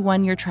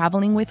everyone you're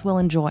traveling with will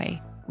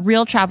enjoy.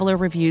 Real traveler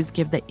reviews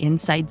give the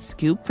inside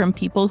scoop from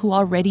people who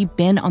already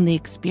been on the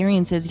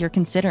experiences you're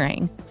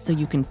considering, so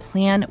you can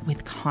plan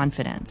with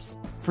confidence.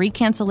 Free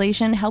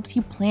cancellation helps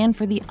you plan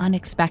for the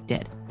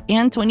unexpected.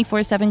 And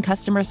 24/7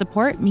 customer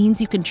support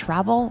means you can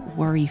travel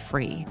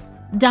worry-free.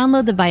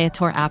 Download the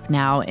Viator app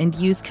now and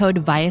use code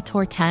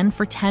Viator10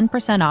 for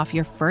 10% off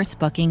your first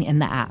booking in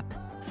the app.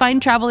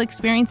 Find travel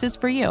experiences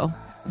for you.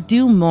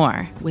 Do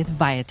more with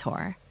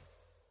Viator.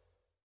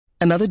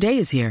 Another day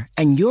is here,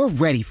 and you're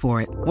ready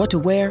for it. What to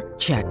wear?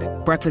 Check.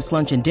 Breakfast,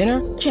 lunch, and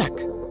dinner? Check.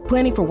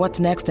 Planning for what's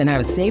next and how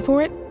to save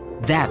for it?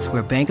 That's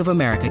where Bank of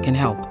America can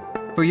help.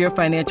 For your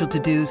financial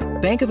to-dos,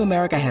 Bank of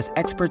America has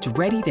experts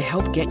ready to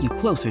help get you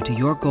closer to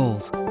your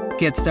goals.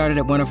 Get started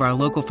at one of our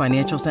local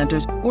financial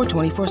centers or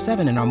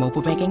 24/7 in our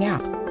mobile banking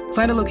app.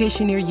 Find a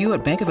location near you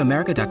at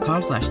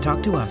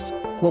bankofamerica.com/talktous.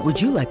 What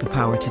would you like the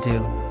power to do?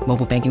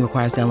 Mobile banking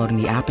requires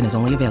downloading the app and is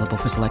only available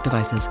for select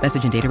devices.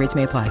 Message and data rates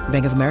may apply.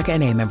 Bank of America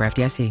NA, member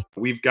FDIC.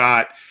 We've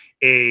got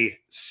a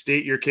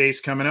State Your Case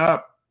coming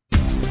up.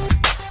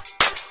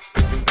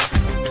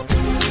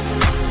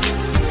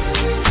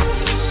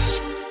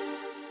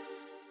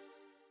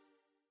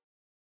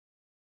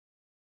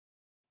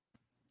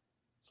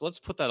 So let's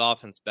put that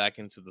offense back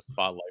into the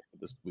spotlight for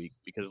this week,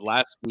 because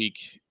last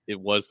week it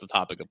was the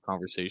topic of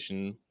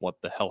conversation. What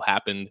the hell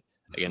happened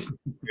against the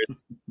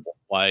Patriots?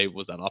 Why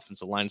was that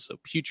offensive line so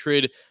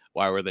putrid?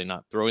 Why were they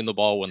not throwing the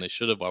ball when they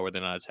should have? Why were they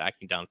not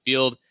attacking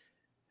downfield?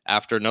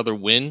 After another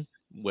win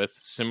with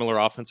similar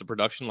offensive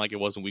production like it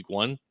was in week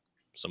one,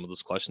 some of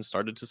those questions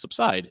started to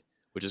subside,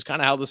 which is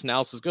kind of how this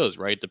analysis goes,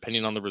 right?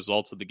 Depending on the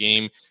results of the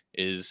game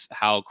is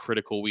how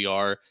critical we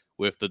are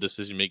with the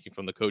decision-making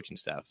from the coaching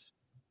staff.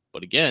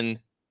 But again,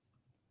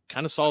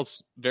 kind of saw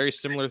very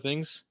similar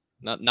things,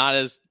 not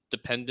as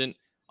dependent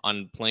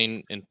on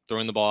playing and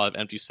throwing the ball out of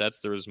empty sets.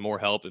 There was more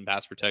help in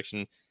pass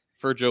protection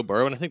for Joe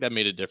Burrow, and I think that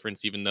made a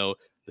difference, even though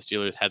the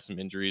Steelers had some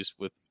injuries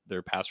with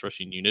their pass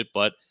rushing unit.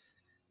 But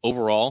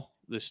overall,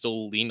 they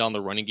still leaned on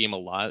the running game a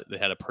lot. They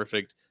had a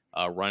perfect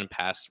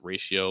run-pass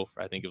ratio.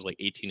 I think it was like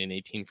 18 and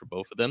 18 for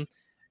both of them.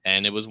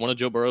 And it was one of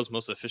Joe Burrow's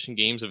most efficient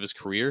games of his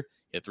career.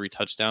 He had 3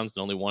 touchdowns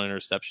and only 1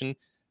 interception.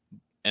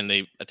 And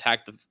they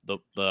attacked the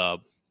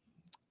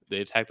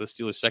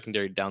Steelers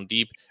secondary down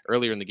deep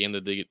earlier in the game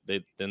than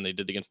they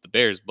did against the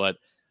Bears. But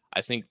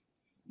I think,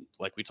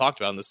 like we talked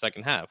about in the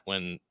second half,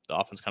 when the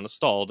offense kind of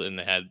stalled and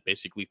they had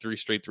basically 3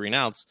 straight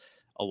 3-and-outs,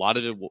 a lot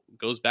of it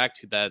goes back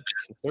to that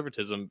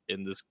conservatism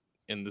in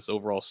this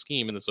overall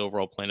scheme, in this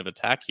overall plan of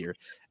attack here.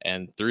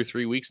 And through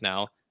 3 weeks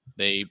now,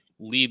 they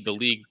lead the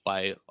league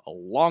by a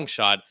long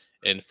shot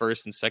in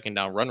first and second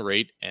down run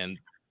rate, and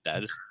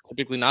that is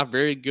typically not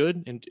very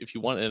good. And if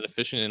you want an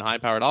efficient and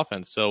high-powered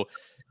offense, so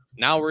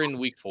now we're in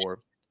week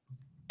 4,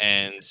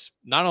 and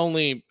not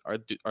only are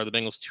the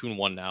Bengals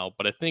 2-1 now,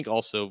 but I think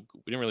also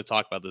we didn't really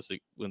talk about this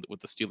with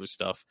the Steelers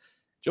stuff.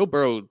 Joe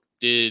Burrow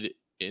did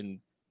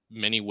in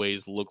many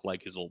ways look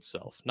like his old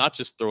self, not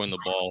just throwing the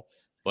ball,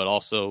 but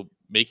also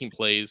making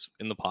plays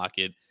in the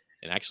pocket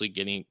and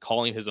actually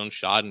calling his own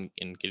shot and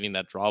getting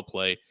that draw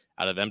play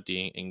out of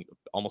empty and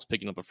almost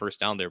picking up a first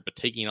down there, but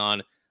taking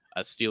on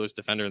a Steelers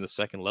defender in the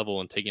second level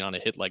and taking on a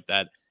hit like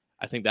that.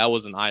 I think that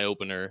was an eye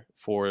opener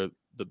for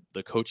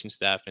the coaching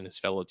staff and his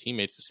fellow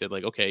teammates to say,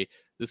 like, okay,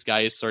 this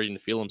guy is starting to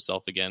feel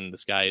himself again.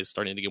 This guy is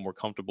starting to get more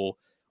comfortable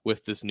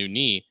with this new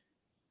knee.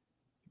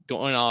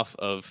 Going off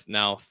of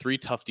now 3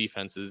 tough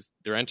defenses,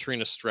 they're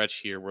entering a stretch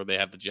here where they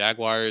have the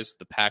Jaguars,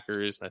 the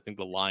Packers, and I think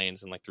the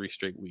Lions in like 3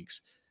 straight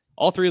weeks.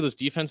 All 3 of those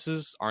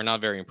defenses are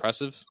not very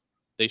impressive.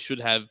 They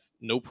should have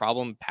no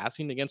problem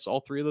passing against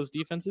all 3 of those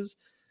defenses.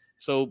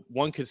 So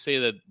one could say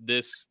that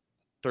this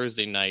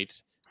Thursday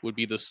night would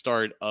be the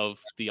start of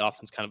the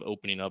offense kind of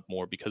opening up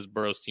more, because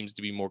Burrow seems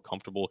to be more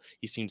comfortable.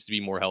 He seems to be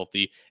more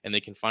healthy, and they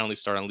can finally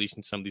start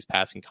unleashing some of these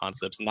passing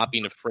concepts and not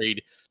being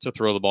afraid to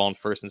throw the ball on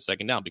first and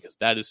second down, because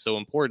that is so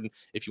important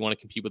if you want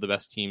to compete with the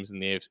best teams in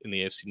the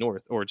AFC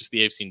North, or just the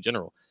AFC in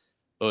general.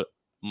 But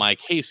my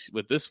case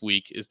with this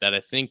week is that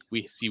I think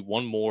we see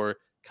one more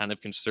kind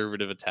of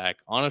conservative attack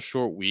on a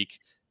short week.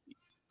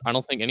 I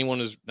don't think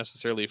anyone is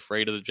necessarily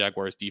afraid of the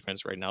Jaguars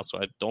defense right now. So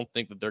I don't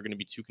think that they're going to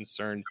be too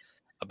concerned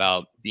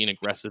about being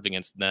aggressive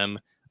against them.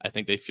 I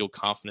think they feel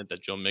confident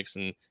that Joe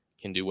Mixon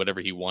can do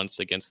whatever he wants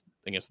against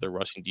their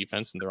rushing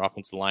defense, and their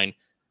offensive line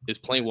is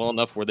playing well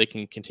enough where they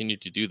can continue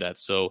to do that.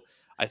 So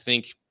I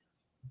think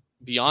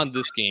beyond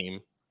this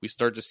game, we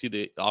start to see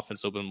the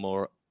offense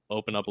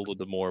open up a little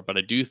bit more. But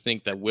I do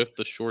think that with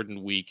the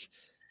shortened week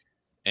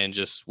and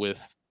just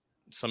with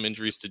some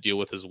injuries to deal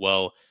with as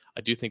well,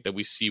 I do think that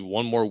we see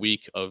one more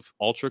week of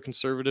ultra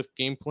conservative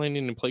game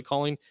planning and play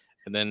calling.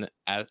 And then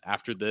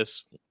after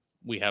this,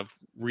 we have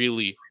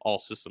really all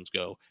systems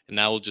go. And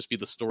that will just be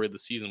the story of the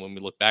season when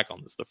we look back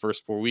on this. The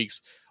first 4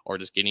 weeks are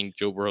just getting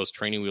Joe Burrow's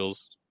training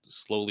wheels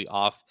slowly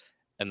off,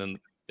 and then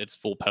it's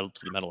full pedal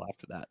to the metal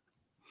after that.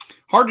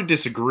 Hard to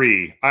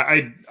disagree.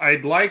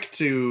 I'd like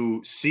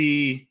to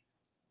see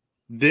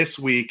this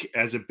week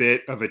as a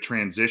bit of a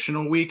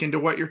transitional week into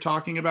what you're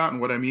talking about.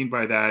 And what I mean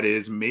by that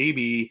is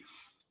maybe,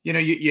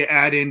 you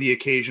add in the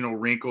occasional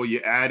wrinkle, you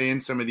add in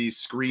some of these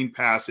screen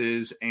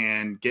passes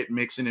and get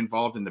Mixon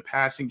involved in the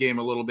passing game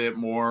a little bit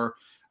more.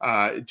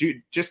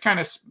 Just kind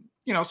of,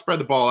 spread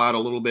the ball out a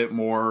little bit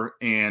more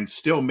and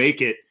still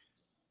make it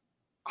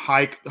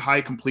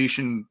high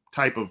completion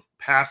type of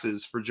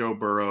passes for Joe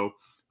Burrow,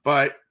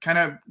 but kind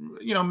of,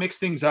 mix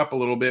things up a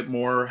little bit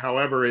more.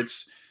 However,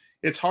 it's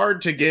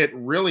hard to get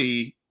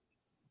really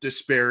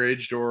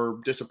disparaged or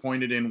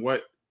disappointed in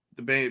what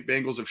the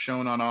Bengals have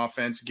shown on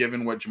offense,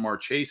 given what Jamar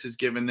Chase has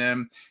given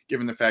them,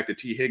 given the fact that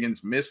T.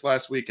 Higgins missed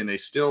last week and they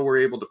still were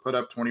able to put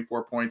up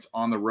 24 points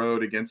on the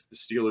road against the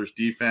Steelers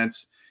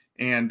defense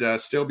and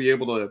still be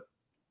able to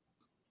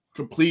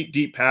complete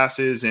deep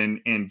passes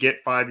and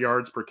get 5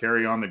 yards per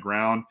carry on the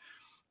ground.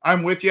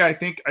 I'm with you. I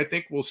think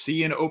we'll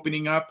see an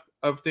opening up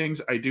of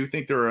things. I do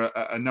think there are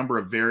a number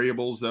of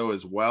variables though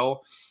as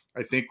well.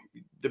 I think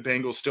the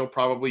Bengals still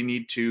probably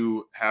need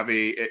to have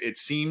it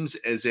seems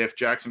as if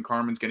Jackson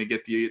Carman's going to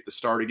get the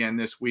start again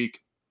this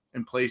week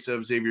in place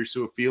of Xavier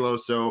Su'a-Filo.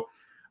 So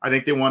I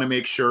think they want to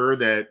make sure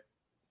that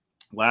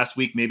last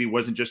week maybe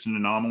wasn't just an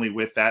anomaly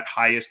with that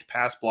highest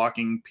pass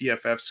blocking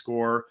PFF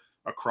score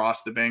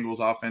across the Bengals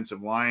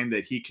offensive line,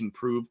 that he can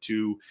prove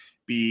to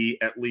be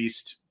at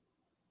least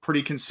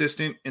pretty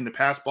consistent in the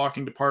pass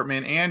blocking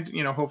department and,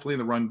 hopefully in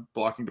the run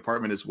blocking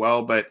department as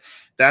well. But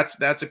that's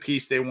a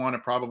piece they want to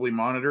probably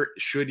monitor.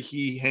 Should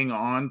he hang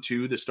on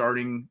to the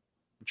starting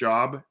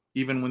job,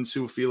 even when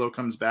Su'a-Filo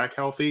comes back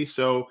healthy?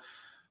 So,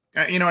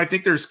 I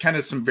think there's kind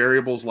of some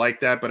variables like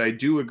that, but I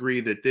do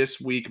agree that this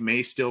week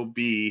may still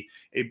be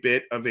a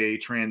bit of a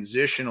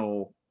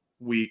transitional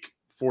week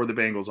for the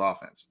Bengals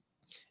offense.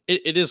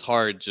 It is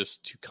hard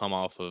just to come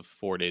off of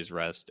 4 days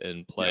rest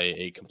and play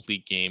a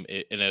complete game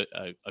in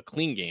a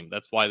clean game.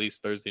 That's why these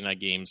Thursday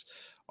night games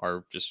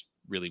are just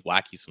really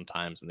wacky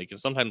sometimes. And they can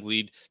sometimes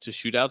lead to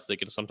shootouts. They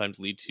can sometimes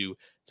lead to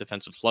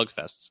defensive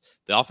slugfests.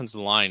 The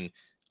offensive line,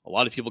 a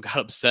lot of people got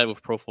upset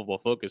with Pro Football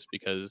Focus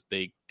because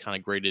they kind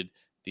of graded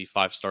the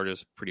 5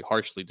 starters pretty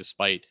harshly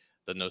despite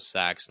the no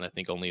sacks. And I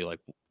think only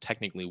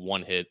technically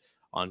 1 hit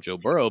on Joe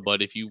Burrow.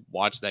 But if you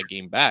watch that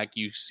game back,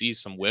 you see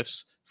some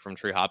whiffs from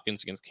Trey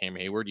Hopkins against Cam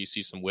Hayward. You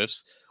see some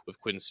whiffs with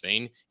Quentin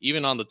Spain.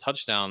 Even on the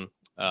touchdown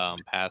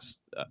pass,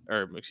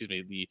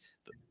 the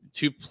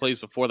 2 plays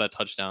before that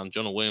touchdown,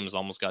 Jonah Williams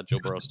almost got Joe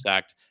Burrow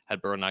sacked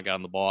had Burrow not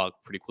gotten the ball out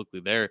pretty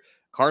quickly there.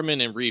 Carman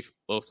and Reif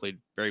both played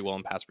very well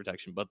in pass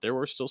protection, but there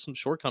were still some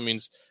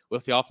shortcomings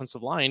with the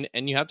offensive line.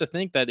 And you have to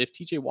think that if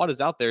TJ Watt is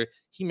out there,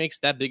 he makes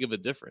that big of a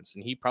difference.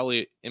 And he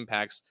probably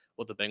impacts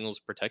what the Bengals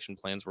protection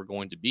plans were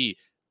going to be.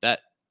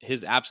 That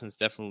his absence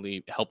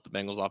definitely helped the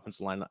Bengals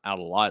offensive line out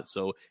a lot.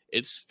 So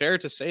it's fair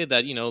to say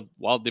that,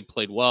 while they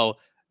played well,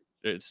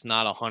 it's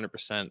not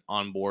 100%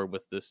 on board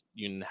with this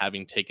unit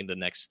having taken the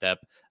next step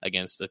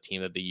against a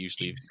team that they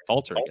usually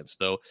falter against.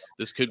 So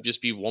this could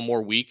just be one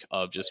more week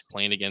of just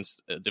playing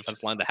against a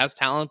defensive line that has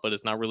talent, but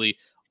it's not really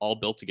all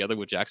built together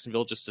with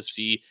Jacksonville, just to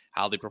see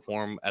how they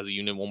perform as a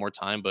unit one more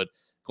time. But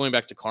going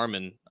back to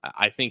Carman,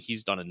 I think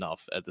he's done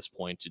enough at this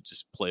point to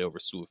just play over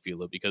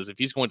Su'a-Filo, because if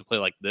he's going to play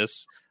like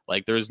this,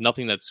 there's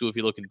nothing that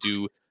Su'a-Filo can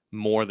do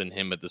more than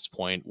him at this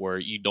point, where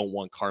you don't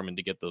want Carman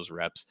to get those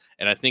reps.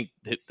 And I think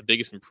the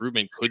biggest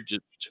improvement could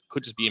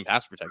just be in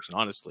pass protection.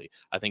 Honestly,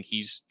 I think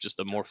he's just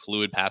a more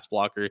fluid pass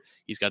blocker.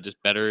 He's got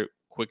just better,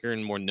 quicker,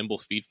 and more nimble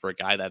feet for a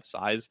guy that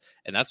size.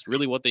 And that's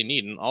really what they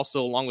need. And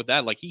also along with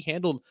that, he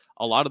handled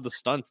a lot of the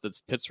stunts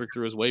that Pittsburgh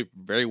threw his way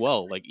very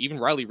well. Even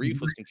Riley Reif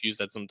was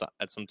confused at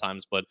some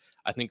times, but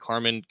I think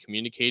Carman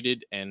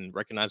communicated and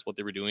recognized what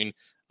they were doing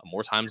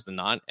more times than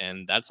not.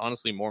 And that's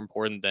honestly more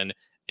important than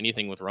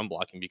anything with run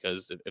blocking,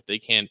 because if they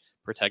can't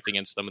protect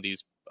against some of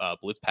these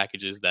blitz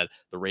packages that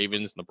the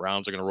Ravens and the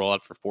Browns are going to roll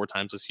out for 4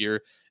 times this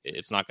year,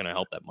 it's not going to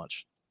help that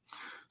much.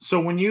 So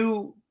when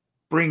you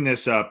bring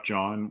this up,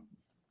 John,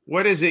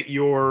 what is it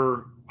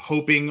you're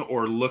hoping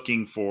or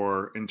looking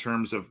for in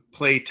terms of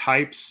play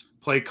types,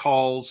 play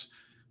calls,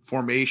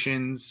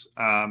 formations?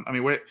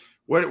 What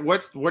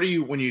are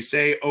you, when you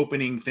say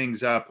opening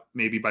things up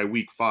maybe by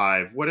week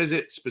 5, what is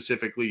it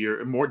specifically?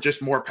 You're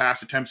more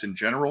pass attempts in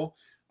general?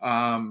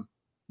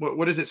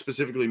 what is it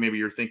specifically maybe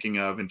you're thinking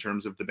of in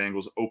terms of the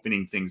Bengals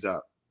opening things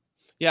up?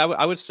 Yeah,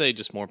 I would say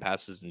just more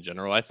passes in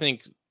general. I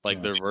think Yeah.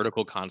 their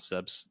vertical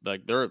concepts,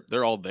 like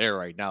they're all there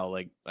right now.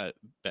 Like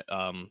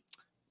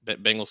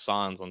Bengals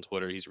Sans on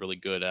Twitter, he's really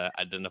good at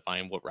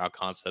identifying what route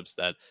concepts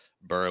that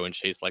Burrow and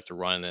Chase like to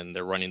run, and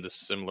they're running this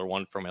similar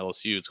one from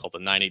LSU. It's called the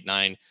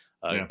 989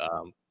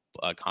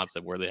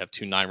 concept, where they have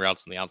 2 9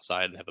 routes on the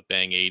outside and have a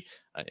bang 8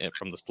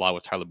 from the slot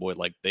with Tyler Boyd.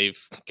 Like they've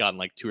gotten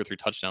like 2 or 3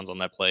 touchdowns on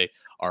that play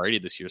already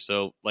this year.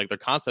 So like their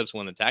concepts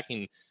when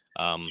attacking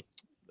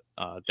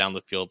down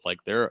the field,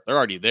 like they're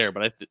already there.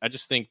 But I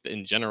just think that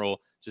in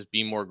general, just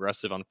being more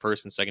aggressive on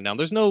first and second down.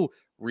 There's no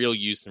real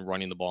use in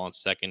running the ball on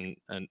second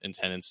and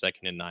 10 and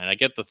second and 9. I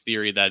get the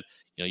theory that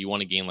you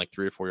want to gain like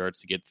 3 or 4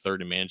 yards to get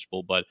third and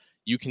manageable, but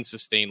you can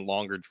sustain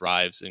longer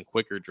drives and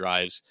quicker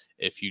drives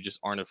if you just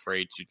aren't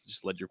afraid to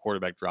just let your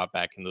quarterback drop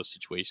back in those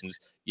situations.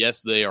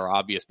 Yes, they are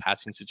obvious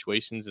passing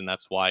situations, and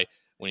that's why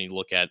when you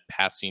look at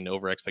passing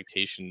over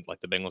expectation, like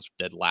the Bengals are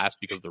dead last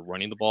because they're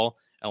running the ball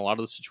in a lot of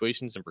the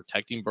situations and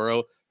protecting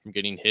Burrow from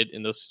getting hit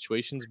in those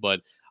situations.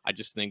 But I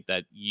just think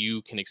that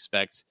you can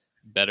expect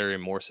better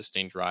and more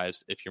sustained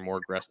drives if you're more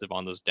aggressive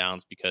on those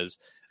downs, because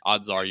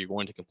odds are you're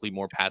going to complete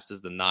more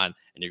passes than not,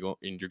 and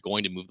you're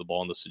going to move the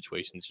ball in those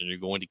situations, and you're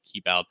going to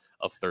keep out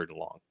of third and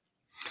long.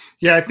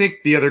 Yeah, I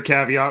think the other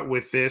caveat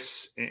with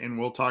this, and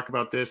we'll talk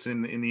about this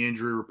in the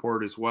injury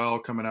report as well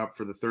coming up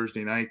for the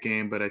Thursday night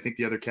game, but I think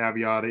the other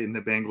caveat in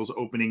the Bengals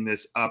opening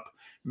this up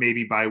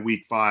maybe by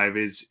week 5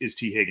 is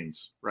T.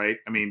 Higgins, right?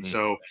 I mean,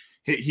 so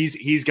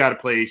he's got to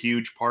play a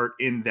huge part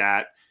in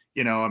that.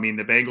 The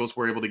Bengals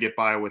were able to get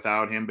by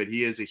without him, but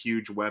he is a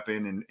huge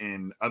weapon,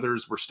 and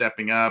others were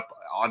stepping up.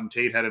 Auden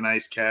Tate had a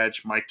nice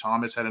catch. Mike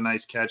Thomas had a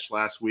nice catch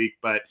last week,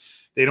 but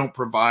they don't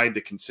provide the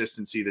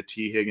consistency that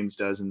T. Higgins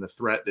does and the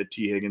threat that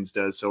T. Higgins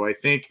does. So I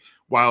think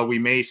while we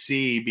may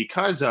see,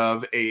 because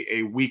of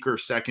a weaker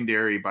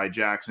secondary by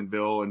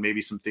Jacksonville and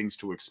maybe some things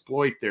to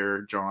exploit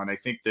there, John, I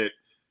think that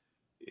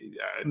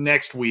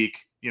next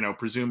week,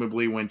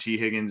 presumably when T.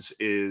 Higgins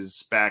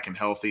is back and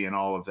healthy and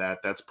all of that,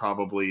 that's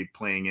probably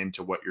playing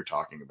into what you're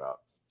talking about.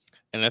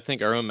 And I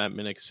think our own Matt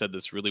Minnick said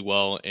this really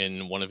well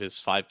in one of his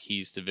 5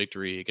 keys to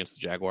victory against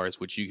the Jaguars,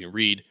 which you can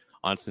read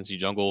on Cincy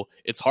Jungle.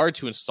 It's hard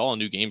to install a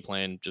new game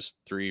plan just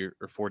 3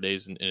 or 4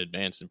 days in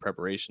advance in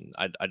preparation.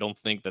 I don't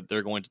think that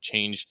they're going to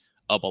change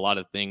up a lot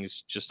of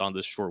things just on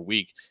this short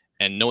week.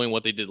 And knowing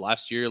what they did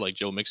last year, like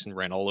Joe Mixon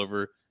ran all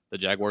over the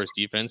Jaguars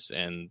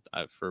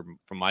from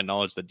my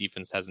knowledge, the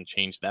defense hasn't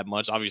changed that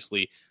much.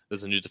 Obviously,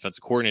 there's a new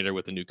defensive coordinator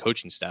with a new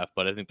coaching staff,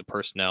 but I think the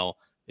personnel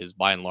is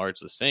by and large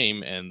the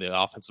same, and the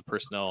offensive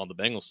personnel on the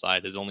Bengals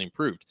side has only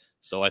improved.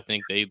 So I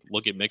think they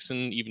look at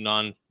Mixon, even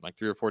on like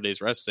 3 or 4 days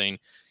rest, saying,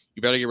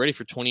 you better get ready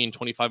for 20 and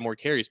 25 more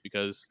carries,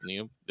 because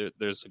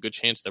there's a good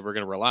chance that we're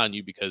going to rely on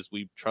you because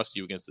we trust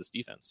you against this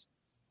defense.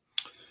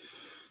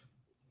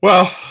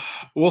 Well,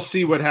 we'll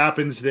see what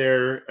happens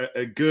there.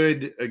 A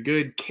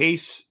good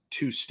case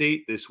to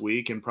state this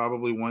week, and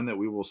probably one that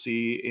we will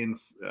see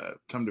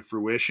come to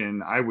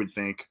fruition, I would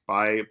think,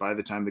 by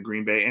the time the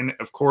Green Bay. And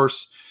of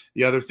course,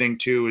 the other thing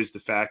too is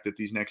the fact that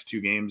these next 2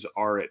 games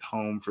are at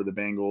home for the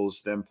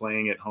Bengals. Them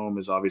playing at home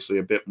is obviously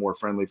a bit more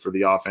friendly for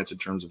the offense in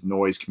terms of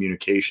noise,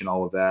 communication,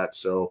 all of that.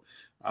 So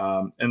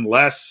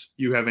unless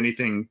you have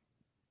anything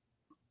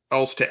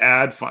else to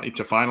add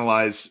to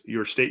finalize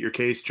state your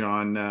case,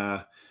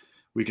 John,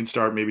 we can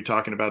start maybe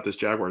talking about this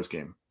Jaguars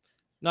game.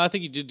 No, I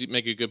think you did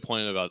make a good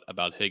point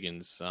about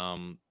Higgins.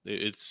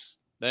 It's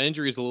that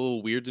injury is a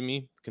little weird to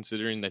me,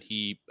 considering that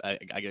he, I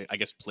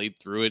guess, played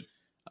through it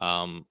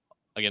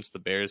against the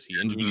Bears. He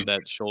injured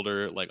that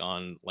shoulder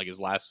on his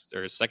last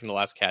or his second to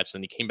last catch.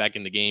 Then he came back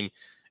in the game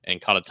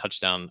and caught a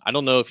touchdown. I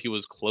don't know if he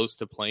was close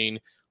to playing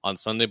on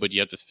Sunday, but you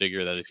have to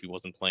figure that if he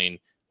wasn't playing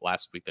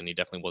last week, then he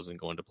definitely wasn't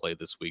going to play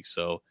this week.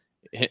 So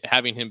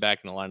having him back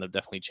in the lineup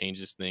definitely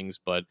changes things.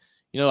 But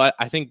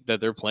I think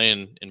that their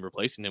plan in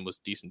replacing him was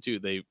decent too.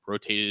 They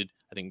rotated,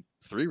 I think,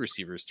 3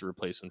 receivers to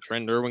replace him.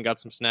 Trent Irwin got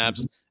some snaps,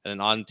 and then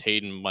Auden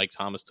Tate and Mike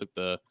Thomas took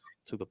the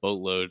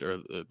boatload or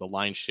the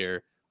lion's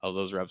share of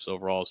those reps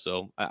overall.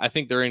 So I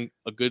think they're in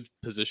a good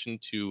position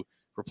to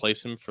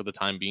replace him for the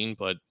time being,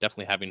 but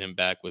definitely having him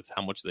back with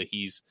how much that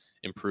he's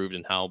improved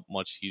and how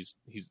much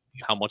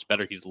how much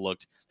better he's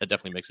looked, that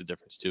definitely makes a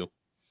difference too.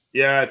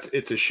 Yeah,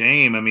 it's a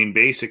shame. I mean,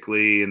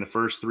 basically in the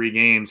first 3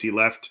 games, he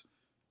left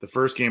the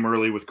first game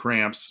early with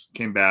cramps,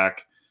 came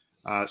back.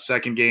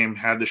 Second game,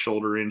 had the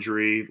shoulder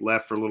injury,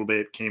 left for a little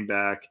bit, came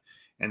back,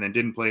 and then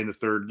didn't play in the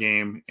third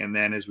game. And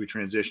then as we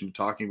transition to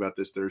talking about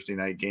this Thursday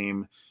night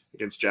game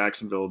against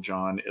Jacksonville,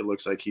 John, it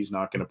looks like he's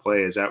not going to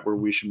play. Is that where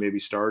we should maybe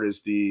start,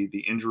 is the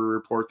injury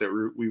report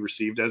that we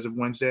received as of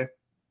Wednesday?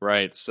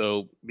 Right.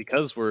 So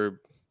because we're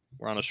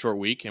on a short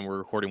week and we're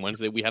recording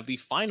Wednesday, we have the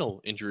final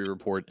injury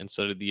report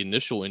instead of the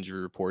initial injury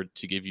report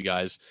to give you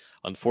guys.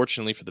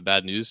 Unfortunately for the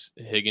bad news,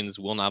 Higgins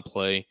will not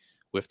play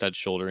with that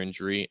shoulder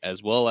injury,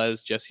 as well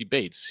as Jesse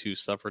Bates, who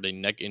suffered a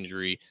neck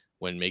injury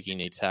when making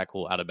a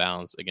tackle out of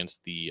bounds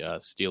against the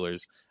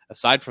Steelers.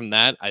 Aside from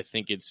that, I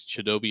think it's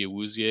Chidobe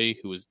Awuzie,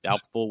 who is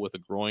doubtful with a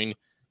groin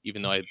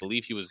even though I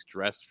believe he was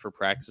dressed for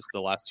practice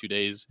the last 2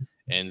 days.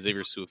 And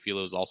Xavier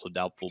Su'a-Filo is also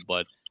doubtful,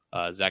 but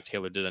Zach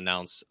Taylor did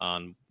announce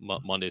on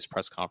Monday's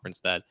press conference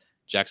that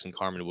Jackson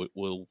Carman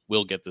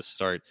will get this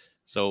start.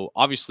 So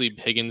obviously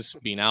Higgins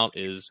being out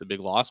is a big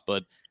loss,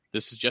 but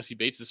this is Jesse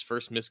Bates'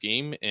 first missed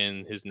game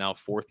in his now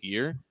 4th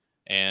year.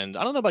 And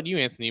I don't know about you,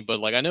 Anthony, but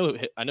like I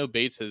know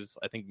Bates has,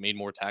 I think, made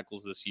more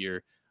tackles this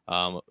year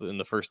in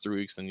the first 3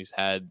 weeks than he's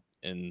had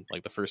in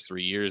like the first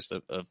 3 years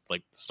of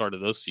like the start of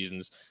those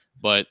seasons.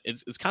 But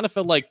it's kind of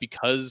felt like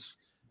because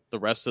the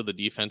rest of the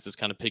defense is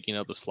kind of picking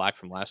up the slack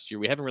from last year,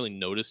 we haven't really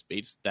noticed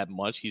Bates that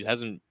much. He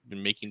hasn't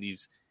been making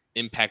these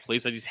impact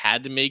plays that he's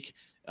had to make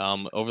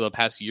over the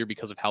past year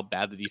because of how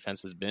bad the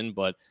defense has been.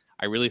 But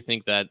I really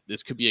think that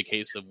this could be a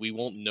case of we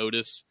won't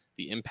notice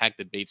the impact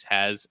that Bates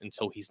has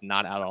until he's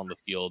not out on the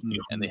field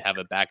and they have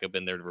a backup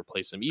in there to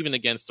replace him, even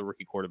against the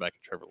rookie quarterback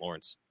Trevor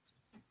Lawrence.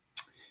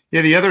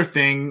 Yeah, the other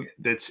thing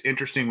that's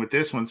interesting with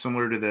this one,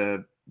 similar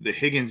to the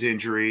Higgins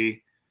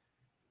injury,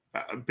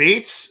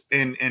 Bates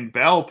and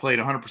Bell played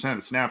 100% of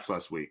the snaps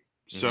last week.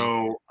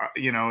 So,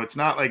 it's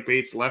not like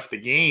Bates left the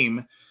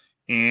game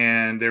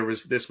and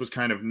this was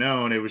kind of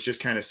known. It was just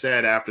kind of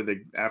said after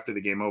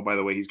the game, oh, by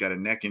the way, he's got a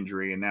neck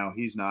injury and now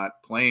he's not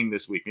playing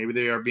this week. Maybe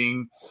they are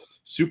being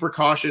super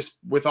cautious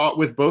with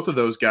both of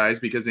those guys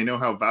because they know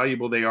how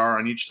valuable they are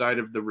on each side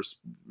of their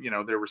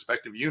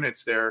respective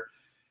units there.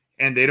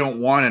 And they don't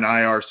want an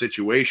IR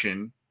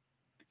situation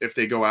if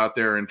they go out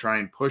there and try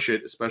and push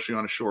it, especially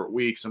on a short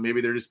week. So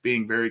maybe they're just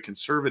being very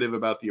conservative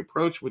about the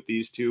approach with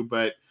these two.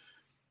 But,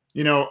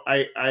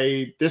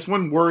 this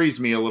one worries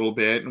me a little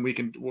bit, and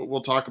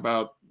we'll talk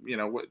about,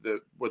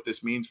 what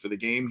this means for the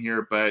game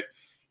here. But,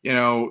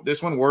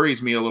 this one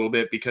worries me a little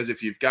bit because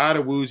if you've got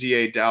a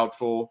Awuzie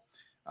doubtful,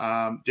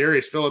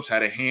 Darius Phillips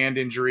had a hand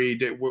injury.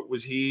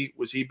 Was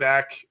he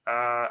back?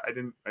 I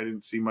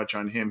didn't see much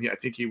on him. I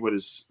think he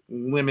was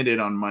limited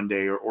on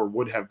Monday or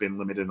would have been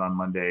limited on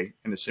Monday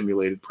in a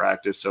simulated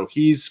practice. So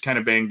he's kind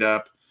of banged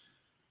up.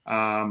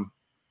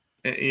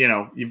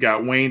 You've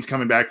got Wayne's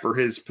coming back for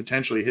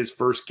potentially his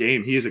first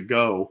game. He is a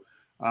go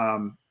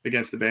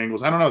against the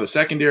Bengals. I don't know, the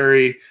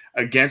secondary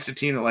against a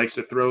team that likes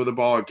to throw the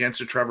ball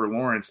against a Trevor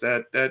Lawrence,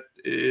 that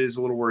is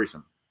a little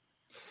worrisome.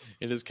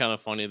 It is kind of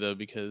funny, though,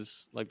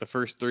 because like the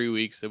first 3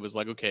 weeks, it was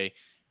like, okay,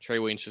 Trey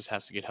Waynes just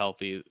has to get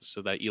healthy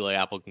so that Eli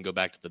Apple can go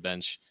back to the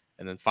bench.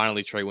 And then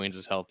finally, Trey Waynes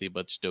is healthy,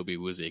 but Chidobe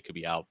Awuzie could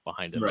be out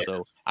behind him. Right.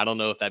 So I don't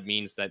know if that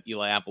means that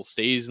Eli Apple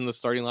stays in the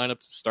starting lineup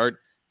to start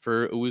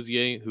for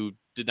Awuzie, who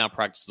did not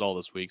practice at all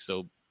this week.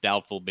 So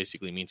doubtful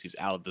basically means he's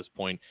out at this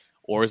point.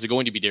 Or is it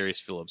going to be Darius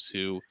Phillips,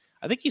 who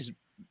I think he's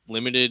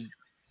limited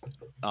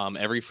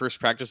every first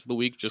practice of the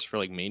week just for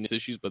like maintenance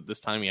issues, but this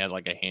time he had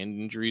like a hand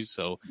injury,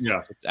 so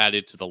it's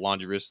added to the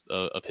laundry list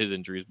of his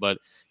injuries. But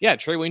yeah,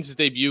 Trey Waynes'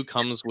 debut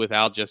comes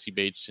without Jesse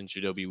Bates and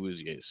Chidobe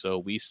Awuzie, so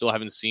we still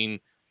haven't seen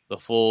the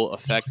full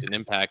effect and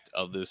impact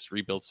of this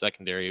rebuilt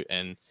secondary,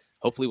 and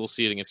hopefully we'll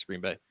see it against Green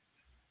Bay.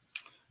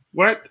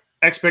 What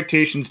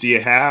expectations do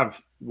you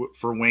have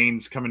for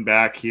Waynes coming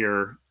back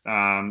here?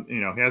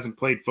 He hasn't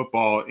played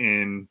football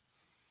in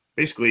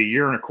basically a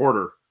year and a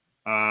quarter.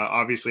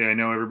 Obviously, I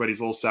know everybody's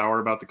a little sour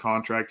about the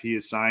contract he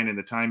has signed and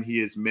the time he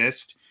has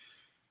missed.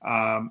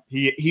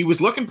 He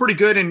was looking pretty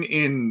good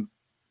in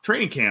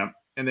training camp,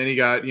 and then he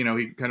got, he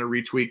kind of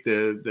retweaked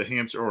the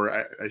hamstring, or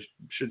I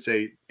should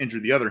say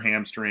injured the other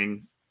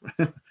hamstring.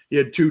 He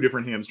had 2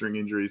 different hamstring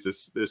injuries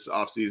this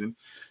offseason.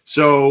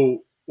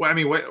 So,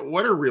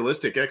 what are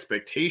realistic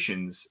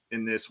expectations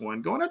in this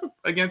one going up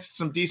against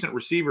some decent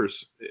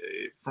receivers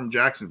from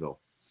Jacksonville?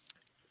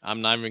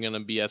 I'm not even going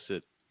to BS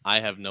it. I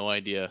have no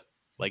idea.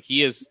 Like,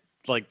 he is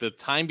like the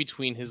time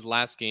between his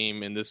last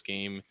game and this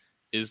game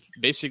is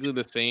basically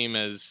the same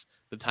as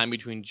the time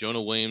between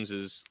Jonah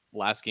Williams'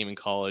 last game in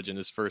college and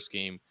his first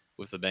game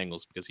with the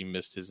Bengals because he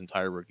missed his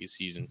entire rookie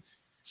season.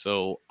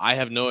 So I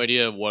have no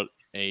idea what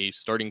a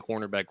starting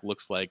cornerback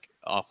looks like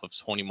off of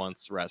 20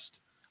 months rest.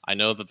 I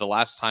know that the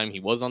last time he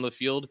was on the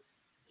field,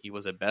 he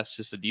was at best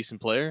just a decent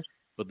player,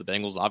 but the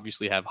Bengals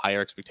obviously have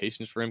higher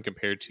expectations for him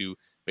compared to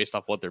based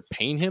off what they're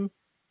paying him.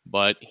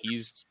 But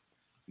he's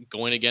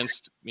going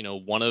against,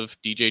 one of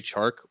DJ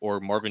Chark or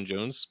Marvin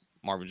Jones.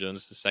 Marvin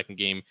Jones, the second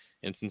game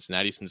in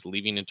Cincinnati since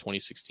leaving in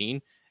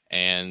 2016.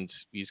 And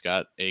he's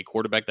got a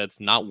quarterback that's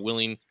not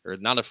willing or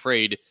not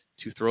afraid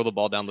to throw the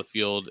ball down the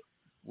field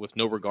with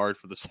no regard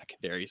for the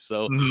secondary.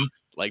 So,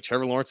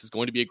 Trevor Lawrence is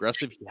going to be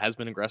aggressive. He has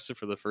been aggressive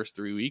for the first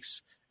 3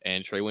 weeks.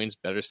 And Trey Waynes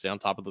better stay on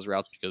top of those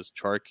routes because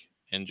Chark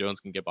and Jones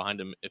can get behind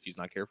him if he's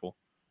not careful.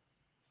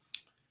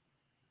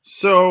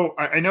 So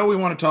I know we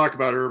want to talk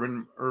about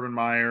Urban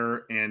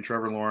Meyer and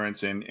Trevor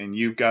Lawrence, and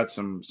you've got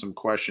some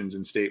questions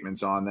and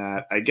statements on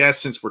that. I guess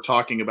since we're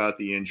talking about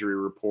the injury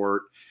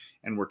report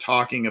and we're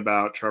talking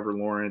about Trevor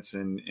Lawrence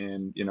and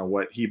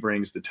what he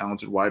brings, the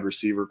talented wide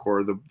receiver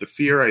core, the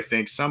fear I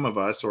think some of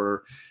us,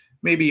 or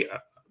maybe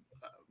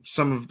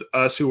some of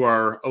us who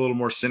are a little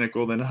more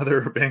cynical than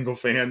other Bengal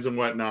fans and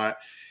whatnot,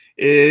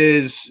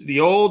 is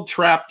the old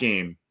trap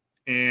game.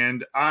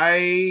 And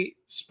I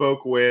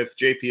spoke with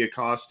JP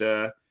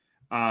Acosta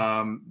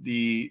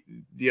the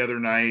other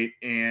night,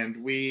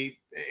 and we,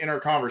 in our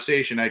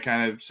conversation, I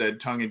kind of said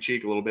tongue in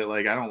cheek a little bit,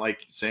 like, I don't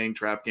like saying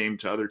trap game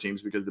to other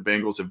teams because the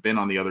Bengals have been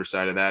on the other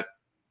side of that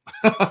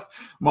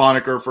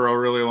moniker for a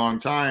really long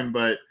time.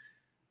 But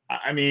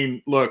I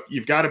mean, look,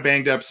 you've got a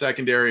banged up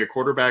secondary, a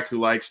quarterback who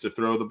likes to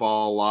throw the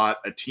ball a lot,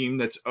 a team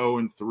that's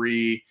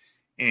 0-3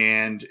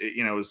 and,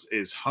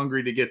 is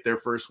hungry to get their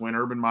first win.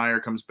 Urban Meyer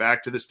comes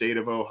back to the state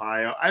of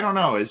Ohio. I don't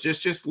know. Is this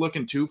just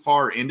looking too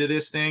far into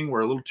this thing?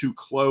 We're a little too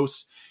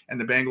close, and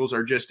the Bengals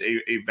are just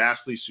a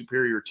vastly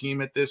superior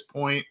team at this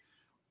point?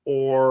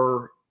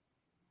 Or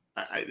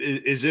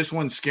is this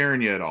one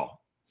scaring you at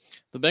all?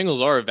 The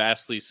Bengals are a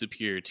vastly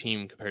superior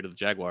team compared to the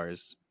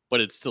Jaguars,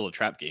 but it's still a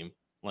trap game.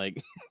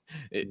 Like,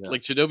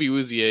 like Chidobe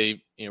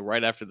Awuzie,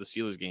 right after the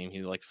Steelers game,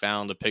 he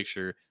found a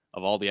picture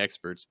of all the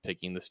experts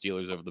picking the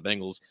Steelers over the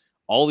Bengals.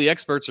 All the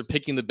experts are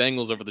picking the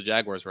Bengals over the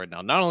Jaguars right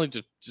now, not only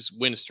to just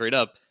win straight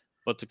up,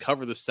 but to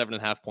cover the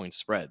 7.5 point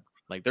spread.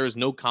 Like, there is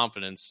no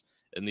confidence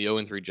in the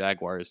 0-3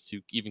 Jaguars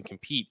to even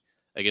compete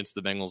against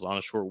the Bengals on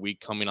a short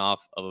week, coming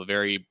off of a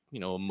very,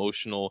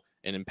 emotional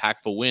and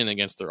impactful win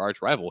against their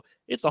arch rival.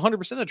 It's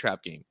 100% a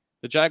trap game.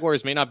 The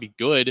Jaguars may not be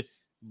good,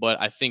 but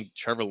I think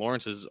Trevor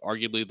Lawrence is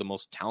arguably the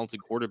most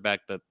talented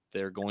quarterback that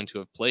they're going to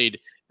have played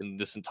in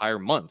this entire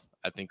month.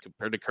 I think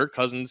compared to Kirk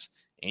Cousins,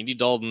 Andy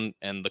Dalton,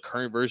 and the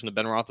current version of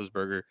Ben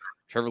Roethlisberger,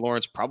 Trevor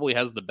Lawrence probably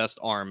has the best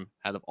arm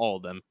out of all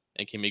of them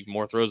and can make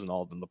more throws than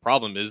all of them. The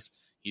problem is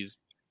he's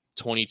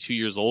 22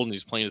 years old and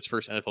he's playing his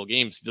first NFL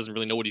games. He doesn't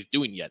really know what he's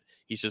doing yet.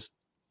 He's just,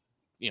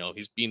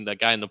 he's being that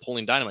guy in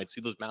Napoleon Dynamite. See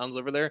those mountains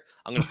over there?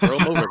 I'm going to throw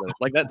him over there.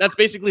 Like that's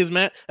basically his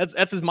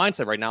that's his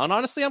mindset right now. And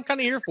honestly, I'm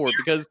kind of here for it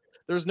because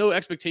there's no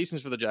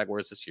expectations for the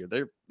Jaguars this year.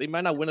 They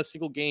might not win a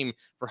single game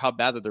for how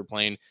bad that they're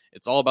playing.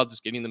 It's all about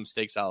just getting the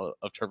mistakes out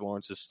of Trevor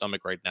Lawrence's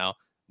stomach right now.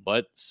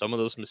 But some of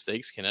those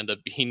mistakes can end up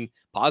being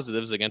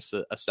positives against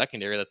a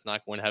secondary that's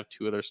not going to have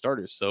two of their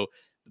starters. So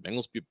the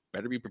Bengals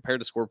better be prepared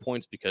to score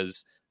points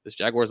because this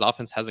Jaguars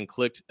offense hasn't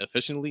clicked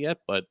efficiently yet,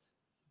 but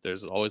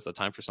there's always a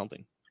time for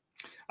something.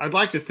 I'd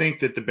like to think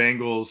that the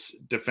Bengals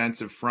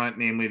defensive front,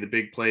 namely the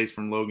big plays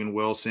from Logan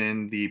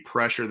Wilson, the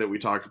pressure that we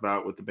talked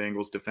about with the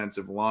Bengals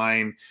defensive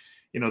line,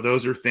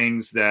 those are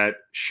things that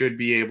should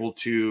be able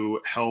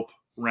to help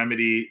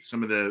remedy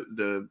some of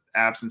the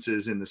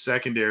absences in the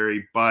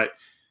secondary. But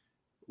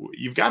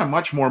you've got a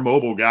much more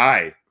mobile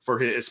guy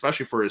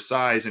especially for his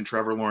size in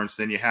Trevor Lawrence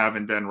than you have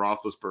in Ben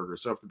Roethlisberger.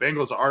 So if the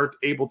Bengals are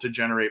able to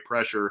generate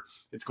pressure,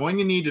 it's going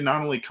to need to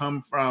not only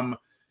come from,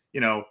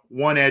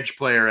 one edge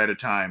player at a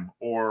time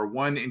or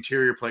one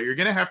interior player. You're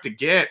going to have to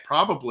get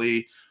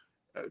probably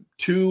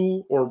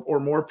two or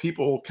more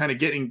people kind of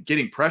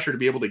getting pressure to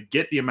be able to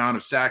get the amount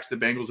of sacks the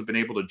Bengals have been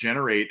able to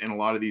generate in a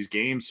lot of these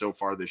games so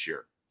far this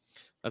year.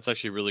 That's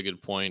actually a really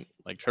good point.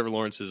 Like, Trevor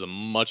Lawrence is a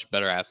much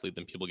better athlete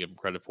than people give him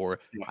credit for.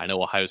 Yeah. I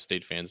know Ohio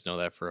State fans know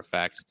that for a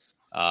fact.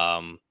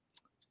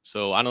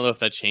 So I don't know if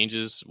that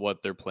changes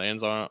what their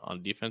plans are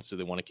on defense. Do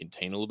they want to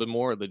contain a little bit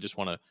more, or they just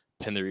want to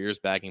pin their ears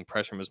back and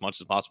pressure him as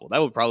much as possible?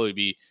 That would probably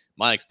be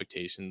my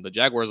expectation. The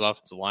Jaguars'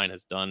 offensive line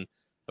has done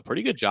a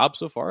pretty good job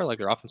so far. Like,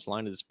 their offensive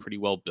line is pretty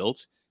well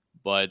built.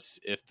 But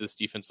if this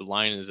defensive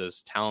line is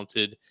as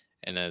talented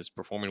and as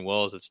performing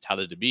well as it's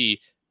touted to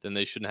be, then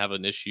they shouldn't have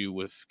an issue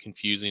with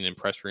confusing and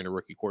pressuring a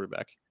rookie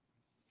quarterback.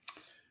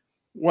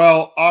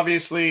 Well,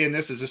 obviously, and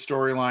this is a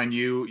storyline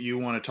you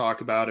want to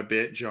talk about a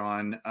bit,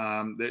 John.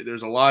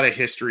 There's a lot of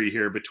history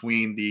here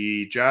between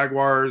the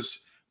Jaguars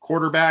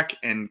quarterback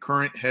and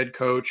current head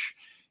coach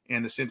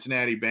and the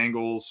Cincinnati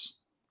Bengals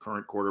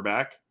current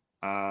quarterback.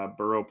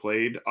 Burrow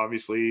played,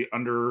 obviously,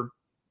 under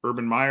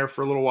Urban Meyer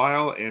for a little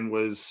while and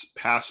was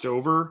passed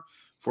over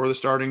for the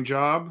starting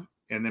job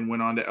and then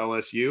went on to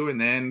LSU. And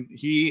then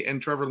he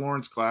and Trevor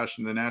Lawrence clashed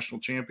in the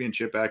national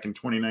championship back in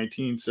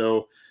 2019.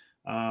 So,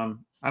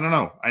 I don't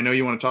know. I know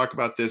you want to talk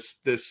about this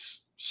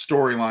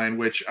storyline,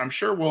 which I'm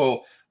sure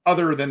will,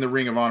 other than the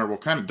Ring of Honor, will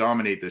kind of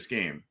dominate this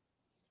game.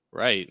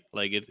 Right.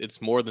 Like,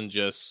 it's more than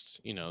just,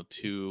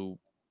 two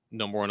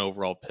number one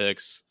overall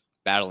picks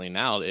battling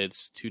out.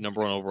 It's two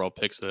number one overall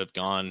picks that have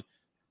gone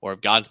or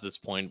have gotten to this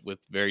point with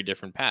very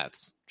different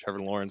paths.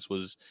 Trevor Lawrence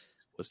was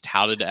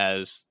touted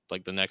as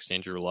like the next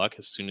Andrew Luck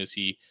as soon as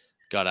he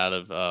got out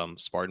of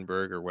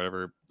Spartanburg or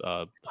whatever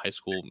high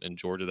school in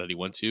Georgia that he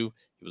went to.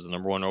 He was the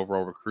number one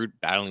overall recruit,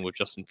 battling with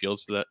Justin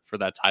Fields for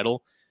that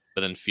title.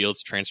 But then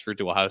Fields transferred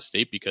to Ohio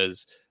State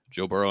because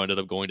Joe Burrow ended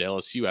up going to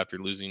LSU after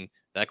losing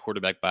that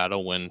quarterback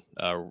battle when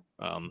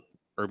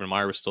Urban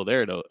Meyer was still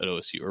there at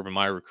OSU. Urban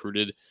Meyer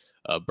recruited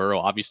Burrow,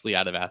 obviously,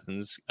 out of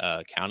Athens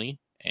County.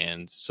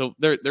 And so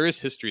there is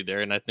history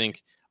there. And I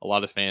think a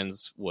lot of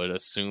fans would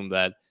assume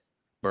that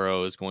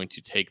Burrow is going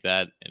to take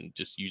that and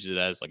just use it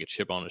as like a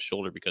chip on his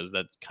shoulder because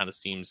that kind of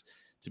seems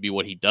to be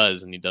what he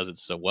does, and he does it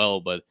so well.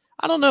 But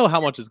I don't know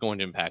how much it's going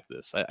to impact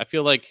this. I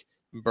feel like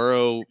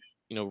Burrow,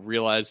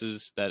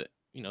 realizes that,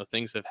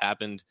 things have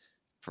happened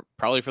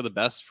probably for the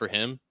best for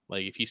him.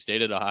 Like, if he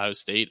stayed at Ohio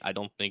State, I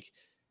don't think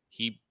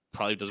he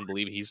probably doesn't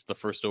believe he's the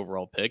first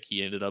overall pick.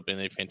 He ended up in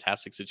a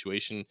fantastic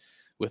situation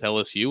with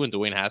LSU, and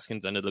Dwayne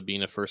Haskins ended up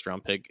being a first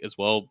round pick as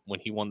well when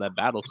he won that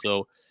battle.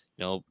 So,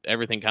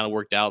 everything kind of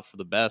worked out for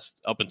the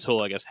best up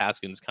until I guess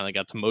Haskins kind of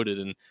got demoted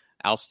and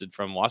ousted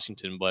from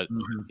Washington. But,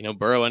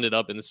 Burrow ended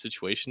up in this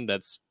situation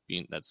that's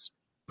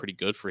pretty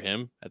good for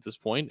him at this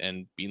point,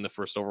 and being the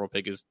first overall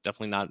pick is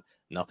definitely not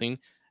nothing.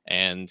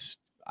 And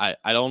I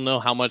don't know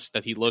how much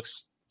that he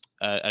looks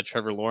at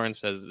Trevor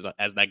Lawrence as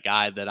that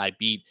guy that I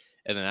beat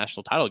in the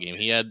national title game.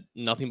 He had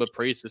nothing but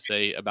praise to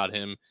say about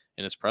him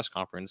in his press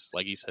conference.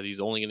 Like he said, he's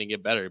only going to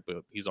get better, but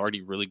he's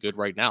already really good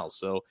right now.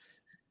 So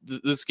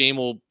this game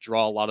will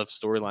draw a lot of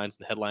storylines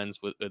and headlines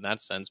in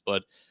that sense.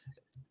 But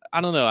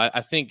I don't know.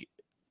 I think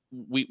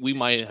we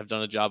might have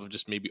done a job of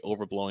just maybe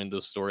overblowing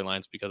those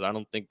storylines, because I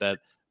don't think that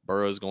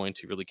Burrow is going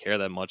to really care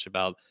that much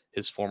about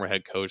his former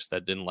head coach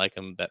that didn't like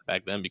him that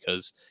back then,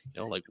 because,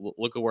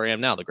 look at where I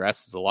am now. The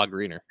grass is a lot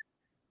greener.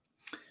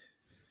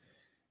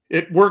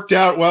 It worked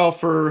out well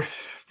for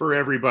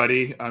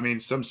everybody. I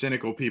mean, some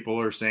cynical people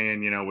are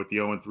saying, with the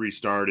 0-3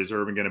 start, is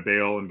Urban going to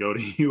bail and go to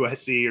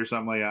USC or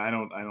something like that?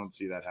 I don't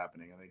see that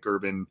happening. I think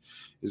Urban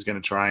is going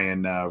to try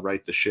and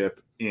right the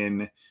ship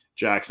in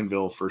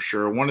Jacksonville for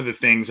sure. One of the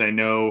things I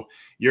know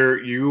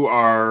you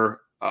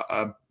are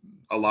a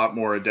lot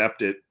more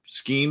adept at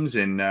schemes,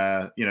 and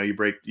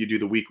you do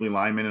the weekly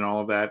lineman and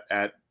all of that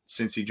at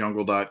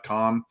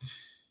cincyjungle.com.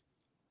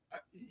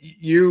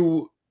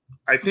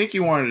 I think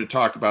you wanted to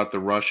talk about the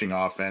rushing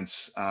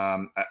offense.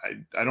 I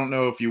don't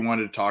know if you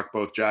wanted to talk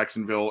both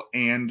Jacksonville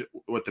and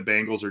what the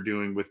Bengals are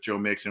doing with Joe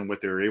Mixon,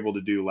 what they were able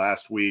to do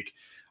last week.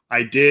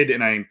 I did,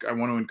 and I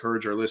want to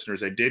encourage our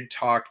listeners. I did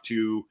talk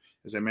to,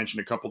 as I mentioned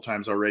a couple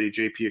times already,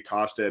 JP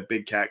Acosta at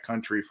Big Cat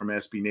Country from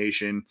SB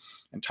Nation,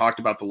 and talked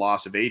about the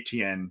loss of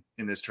Etienne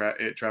in this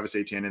Travis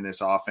Etienne in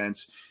this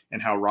offense,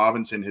 and how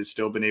Robinson has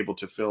still been able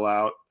to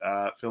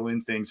fill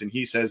in things. And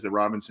he says that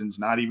Robinson's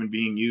not even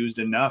being used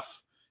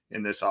enough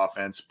in this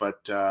offense.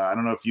 But I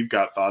don't know if you've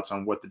got thoughts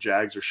on what the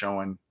Jags are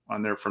showing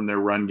from their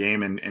run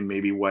game, and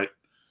maybe what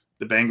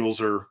the Bengals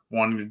are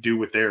wanting to do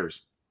with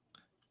theirs.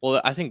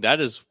 Well, I think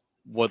that is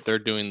what they're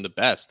doing the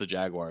best, the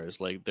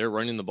Jaguars. Like, they're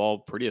running the ball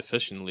pretty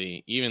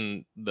efficiently,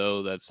 even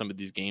though that some of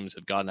these games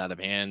have gotten out of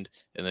hand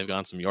and they've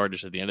gone some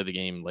yardage at the end of the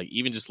game. Like,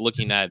 even just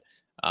looking at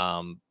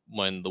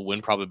when the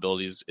win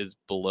probability is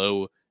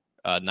below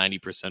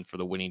 90% for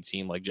the winning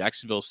team, like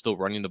Jacksonville is still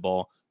running the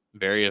ball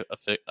very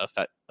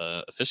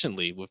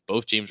efficiently with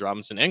both James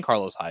Robinson and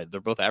Carlos Hyde. They're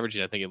both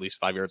averaging, I think, at least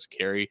 5 yards a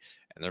carry,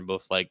 and they're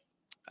both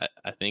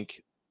I think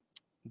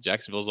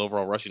Jacksonville's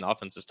overall rushing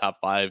offense is top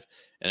 5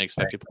 and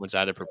expected points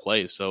added per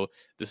play. So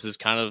this is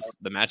kind of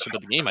the matchup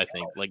of the game, I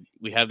think. Like,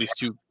 we have these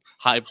two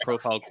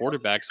high-profile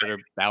quarterbacks that are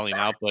battling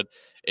out, but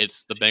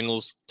it's the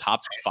Bengals'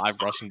 top 5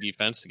 rushing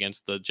defense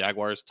against the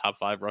Jaguars' top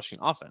 5 rushing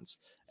offense.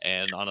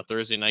 And on a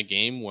Thursday night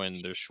game,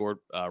 when there's short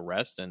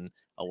rest and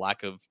a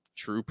lack of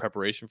true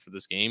preparation for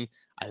this game,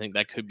 I think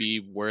that could be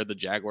where the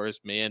Jaguars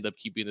may end up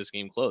keeping this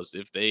game close.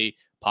 If they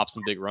pop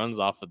some big runs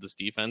off of this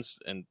defense,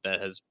 and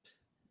that has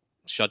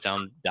shut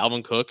down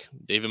Dalvin Cook,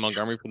 David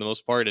Montgomery for the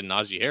most part, and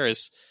Najee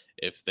Harris,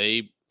 if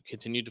they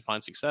continue to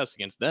find success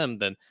against them,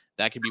 then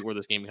that could be where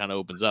this game kind of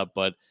opens up.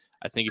 But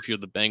I think if you're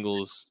the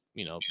Bengals,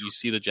 you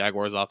see the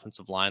Jaguars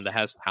offensive line that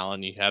has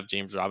talent. You have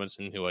James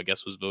Robinson, who I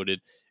guess was voted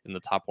in the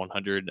top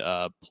 100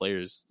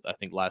 players, I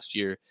think, last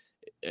year.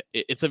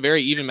 It's a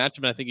very even matchup,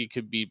 and I think it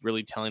could be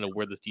really telling of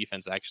where this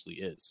defense actually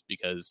is,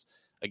 because,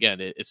 again,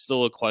 it's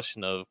still a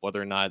question of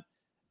whether or not,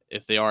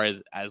 if they are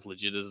as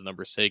legit as the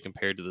numbers say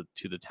compared to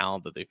the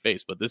talent that they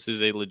face. But this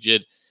is a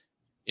legit,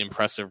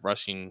 impressive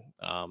rushing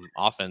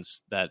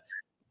offense that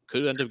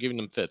could end up giving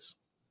them fits.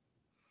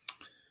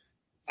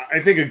 I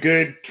think a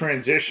good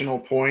transitional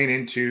point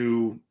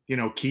into,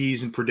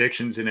 keys and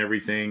predictions and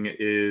everything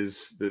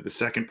is the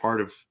second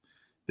part of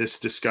this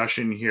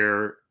discussion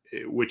here,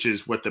 which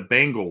is what the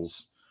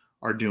Bengals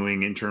are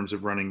doing in terms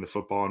of running the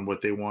football and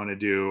what they want to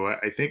do.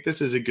 I think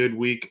this is a good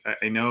week.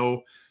 I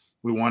know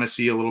we want to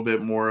see a little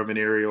bit more of an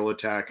aerial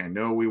attack. I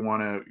know we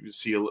want to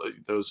see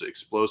those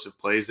explosive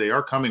plays. They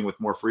are coming with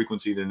more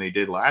frequency than they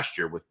did last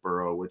year with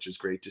Burrow, which is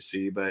great to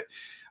see. But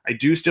I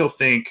do still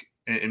think,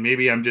 and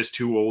maybe I'm just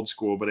too old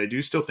school, but I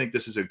do still think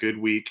this is a good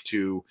week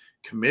to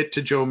commit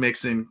to Joe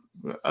Mixon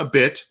a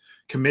bit,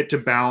 commit to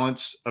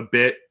balance a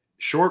bit.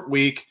 Short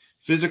week,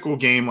 physical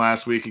game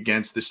last week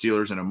against the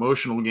Steelers, an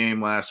emotional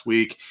game last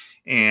week,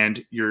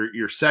 and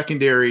your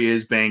secondary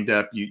is banged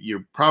up.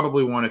 You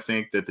probably want to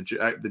think that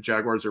the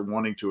Jaguars are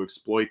wanting to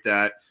exploit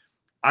that.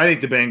 I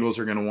think the Bengals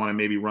are going to want to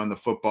maybe run the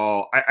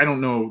football. I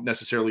don't know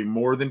necessarily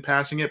more than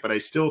passing it, but I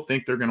still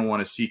think they're going to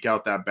want to seek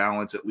out that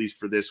balance, at least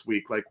for this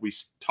week, like we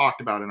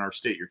talked about in our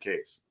State Your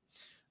Case.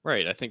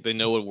 Right. I think they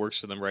know what works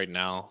for them right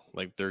now.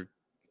 Like, I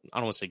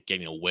don't want to say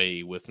getting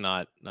away with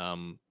not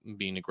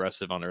being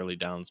aggressive on early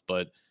downs,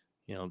 but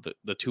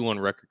the 2-1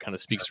 record kind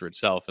of speaks for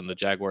itself, and the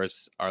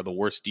Jaguars are the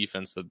worst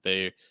defense that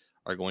they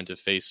are going to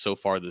face so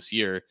far this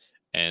year.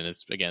 And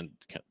it's, again,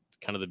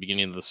 kind of the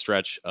beginning of the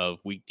stretch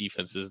of weak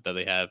defenses that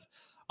they have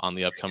on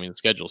the upcoming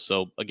schedule.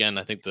 So again,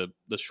 I think the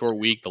short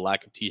week, the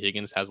lack of T.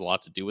 Higgins has a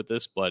lot to do with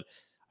this, but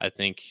I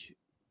think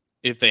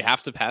if they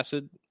have to pass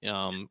it,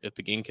 if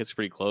the game gets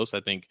pretty close,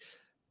 I think,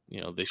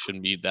 they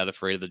shouldn't be that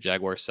afraid of the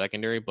Jaguars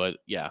secondary. But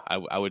yeah,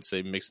 I would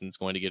say Mixon's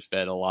going to get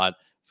fed a lot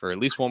for at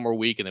least one more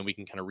week, and then we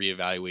can kind of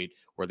reevaluate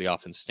where the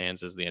offense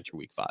stands as they enter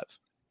week 5.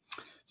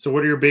 So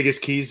what are your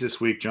biggest keys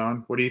this week,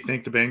 John? What do you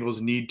think the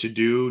Bengals need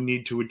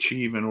to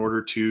achieve in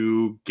order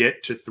to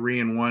get to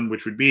 3-1,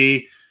 which would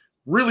be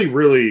really,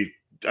 really,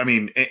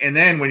 and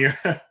then when you're,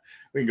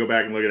 we can go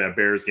back and look at that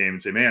Bears game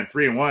and say, man,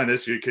 3-1,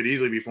 this could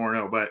easily be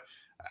 4-0, but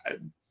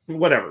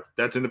whatever,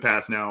 that's in the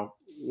past now.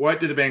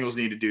 What do the Bengals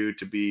need to do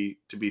to be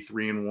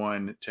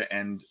 3-1 to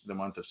end the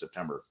month of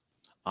September?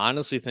 I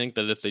honestly think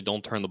that if they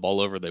don't turn the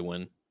ball over, they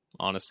win.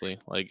 Honestly,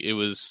 it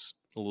was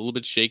a little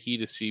bit shaky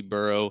to see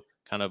Burrow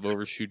kind of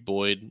overshoot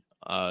Boyd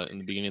in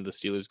the beginning of the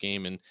Steelers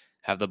game and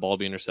have the ball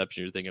be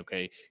interception. You're thinking,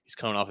 okay, he's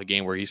coming off a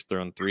game where he's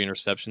thrown 3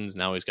 interceptions.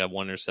 Now he's got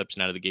 1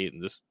 interception out of the gate.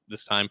 And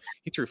this time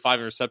he threw 5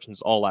 interceptions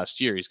all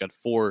last year. He's got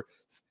 4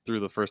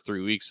 through the first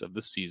 3 weeks of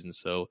this season.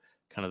 So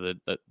kind of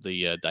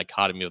the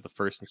dichotomy of the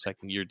first and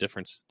second year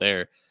difference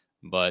there.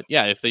 But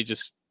yeah, if they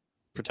just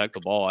protect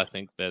the ball, I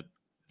think that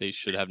they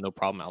should have no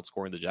problem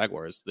outscoring the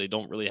Jaguars. They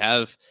don't really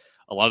have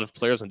a lot of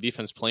players on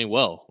defense playing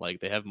well.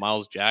 They have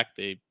Miles Jack.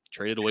 They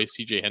traded away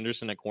CJ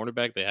Henderson at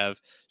cornerback. They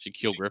have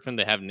Shaquille Griffin.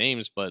 They have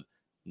names, but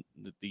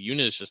the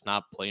unit is just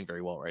not playing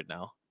very well right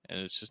now.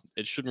 And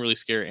it shouldn't really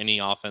scare any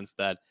offense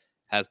that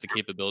has the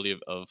capability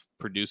of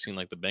producing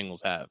like the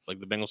Bengals have. The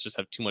Bengals just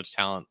have too much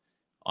talent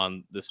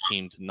on this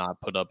team to not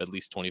put up at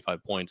least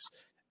 25 points.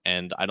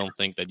 And I don't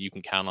think that you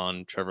can count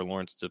on Trevor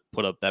Lawrence to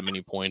put up that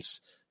many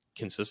points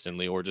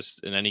consistently or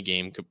just in any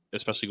game,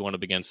 especially going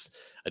up against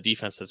a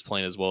defense that's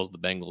playing as well as the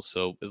Bengals.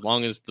 So as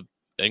long as the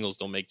Bengals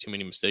don't make too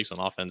many mistakes on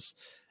offense,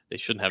 they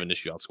shouldn't have an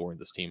issue outscoring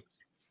this team.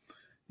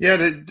 Yeah.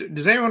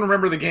 Does anyone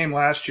remember the game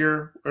last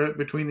year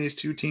between these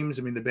two teams?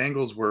 The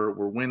Bengals were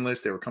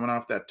winless. They were coming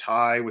off that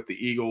tie with the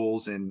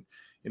Eagles, and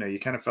you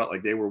kind of felt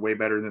like they were way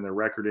better than their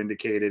record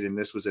indicated. And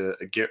this was a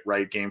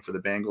get-right game for the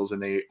Bengals,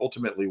 and they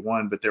ultimately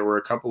won. But there were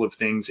a couple of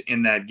things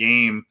in that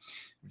game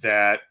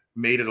that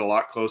made it a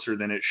lot closer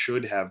than it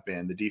should have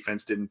been. The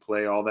defense didn't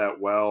play all that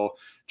well.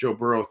 Joe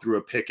Burrow threw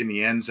a pick in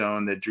the end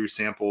zone that Drew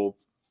Sample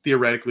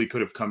theoretically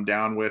could have come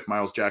down with.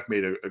 Miles Jack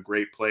made a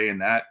great play in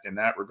that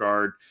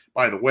regard.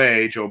 By the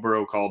way, Joe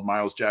Burrow called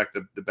Miles Jack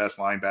the best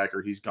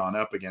linebacker he's gone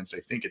up against, I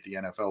think, at the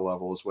NFL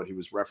level is what he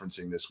was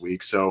referencing this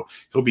week. So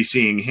he'll be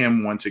seeing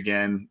him once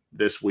again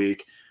this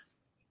week.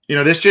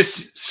 This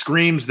just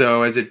screams,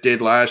 though, as it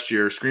did last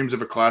year, screams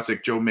of a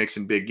classic Joe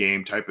Mixon big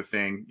game type of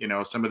thing.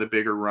 Some of the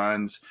bigger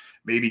runs,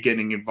 maybe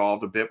getting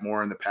involved a bit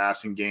more in the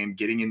passing game,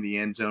 getting in the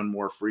end zone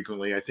more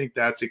frequently. I think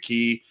that's a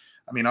key.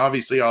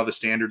 Obviously all the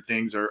standard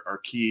things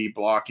are key,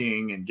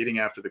 blocking and getting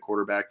after the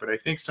quarterback. But I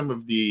think some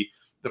of the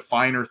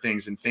finer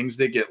things and things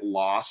that get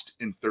lost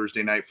in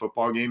Thursday night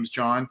football games,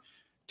 John,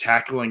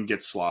 tackling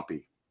gets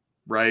sloppy,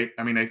 right?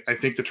 I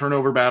think the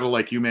turnover battle,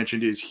 like you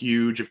mentioned, is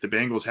huge. If the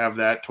Bengals have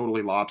that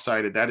totally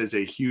lopsided, that is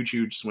a huge,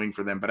 huge swing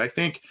for them. But I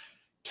think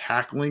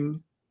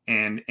tackling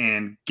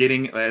and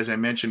getting, as I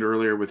mentioned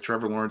earlier, with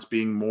Trevor Lawrence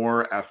being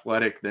more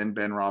athletic than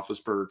Ben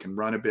Roethlisberger, can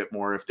run a bit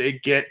more. If they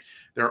get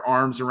their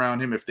arms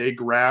around him, if they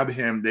grab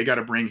him, they got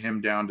to bring him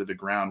down to the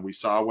ground. We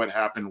saw what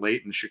happened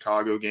late in the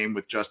Chicago game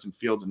with Justin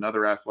Fields,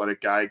 another athletic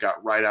guy,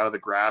 got right out of the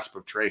grasp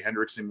of Trey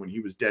Hendrickson when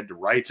he was dead to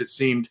rights. It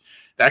seemed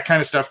that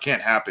kind of stuff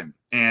can't happen.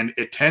 And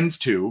it tends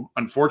to,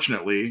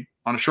 unfortunately,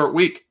 on a short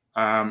week.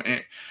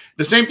 And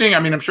the same thing.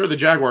 I'm sure the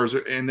Jaguars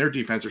and their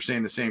defense are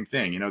saying the same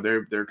thing.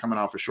 They're coming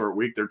off a short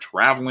week. They're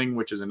traveling,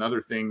 which is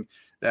another thing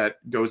that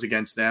goes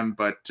against them.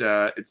 But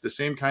it's the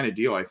same kind of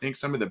deal. I think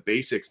some of the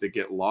basics that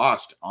get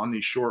lost on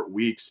these short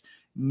weeks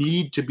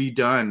need to be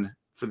done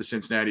for the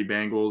Cincinnati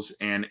Bengals,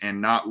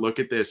 and not look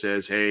at this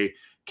as, hey,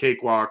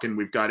 cakewalk, and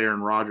we've got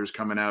Aaron Rodgers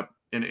coming up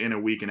in a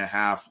week and a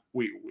half.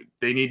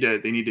 They need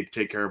to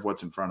take care of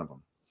what's in front of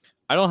them.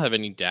 I don't have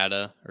any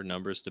data or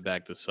numbers to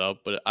back this up,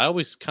 but I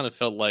always kind of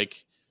felt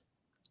like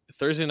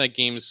Thursday night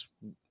games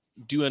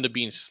do end up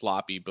being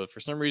sloppy. But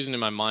for some reason in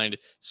my mind,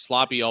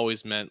 sloppy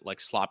always meant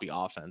like sloppy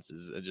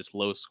offenses and just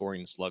low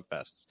scoring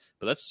slugfests.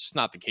 But that's just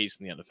not the case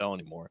in the NFL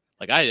anymore.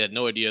 I had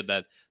no idea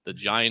that the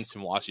Giants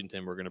in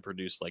Washington were going to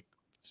produce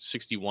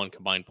 61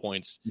 combined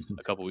points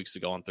a couple weeks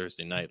ago on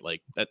Thursday night.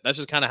 That's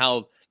just kind of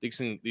how these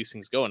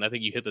things go. And I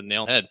think you hit the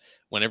nail on the head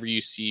whenever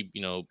you see,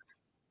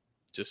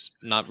 just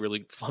not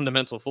really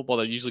fundamental football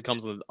that usually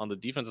comes on the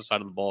defensive side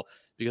of the ball,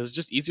 because it's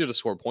just easier to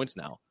score points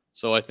now.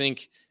 So I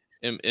think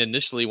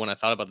initially when I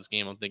thought about this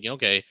game, I'm thinking,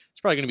 okay, it's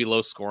probably going to be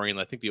low scoring.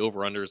 I think the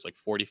over under is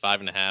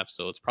 45.5.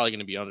 So it's probably going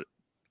to be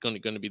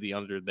going to be the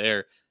under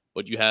there.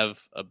 But you have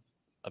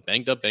a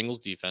banged up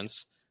Bengals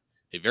defense,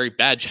 a very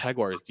bad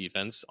Jaguars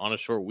defense on a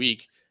short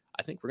week.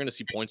 I think we're going to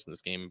see points in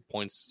this game.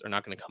 Points are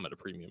not going to come at a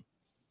premium.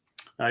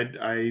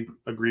 I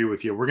agree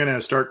with you. We're going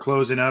to start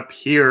closing up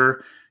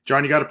here.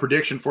 John, you got a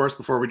prediction for us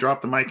before we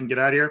drop the mic and get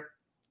out of here?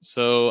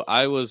 So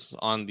I was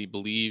on the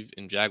Believe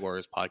in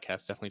Jaguars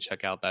podcast. Definitely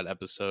check out that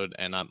episode.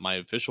 And my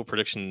official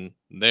prediction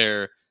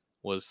there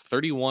was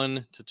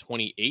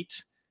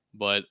 31-28,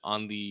 but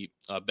on the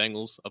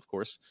Bengals, of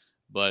course.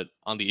 But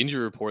on the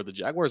injury report, the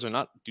Jaguars do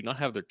not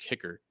have their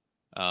kicker.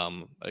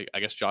 I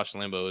guess Josh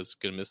Lambo is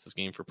going to miss this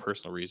game for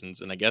personal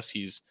reasons, and I guess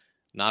he's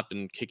not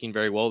been kicking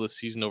very well this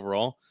season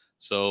overall.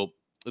 So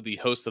the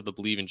host of the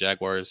Believe in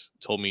Jaguars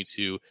told me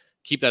to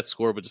keep that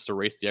score, but just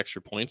erase the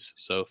extra points.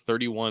 So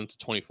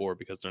 31-24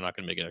 because they're not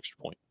going to make an extra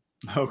point.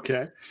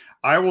 Okay.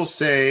 I will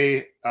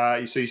say,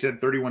 so you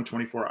said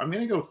 31-24. I'm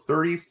going to go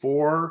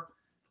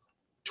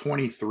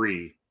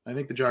 34-23. I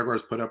think the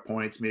Jaguars put up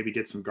points, maybe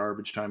get some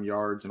garbage time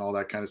yards and all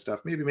that kind of stuff.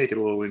 Maybe make it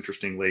a little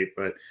interesting late,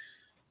 but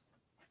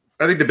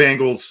I think the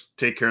Bengals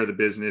take care of the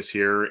business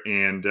here.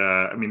 And,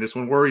 this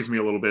one worries me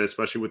a little bit,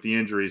 especially with the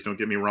injuries. Don't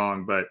get me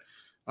wrong, but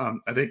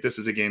I think this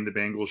is a game the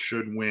Bengals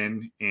should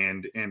win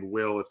and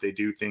will if they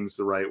do things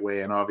the right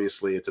way. And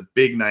obviously it's a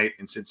big night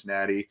in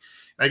Cincinnati.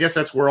 And I guess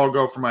that's where I'll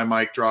go for my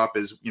mic drop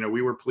is,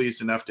 we were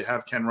pleased enough to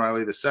have Ken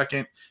Riley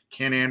II,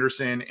 Ken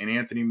Anderson, and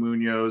Anthony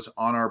Munoz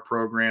on our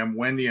program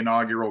when the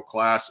inaugural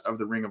class of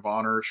the Ring of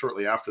Honor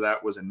shortly after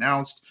that was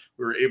announced.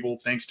 We were able,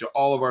 thanks to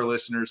all of our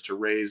listeners, to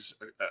raise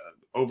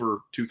over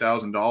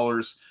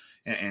 $2,000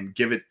 and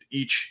give it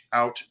each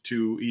out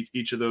to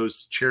each of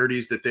those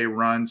charities that they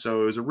run.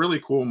 So it was a really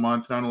cool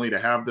month, not only to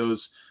have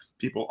those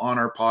people on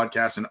our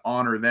podcast and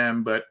honor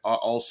them, but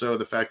also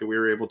the fact that we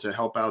were able to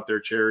help out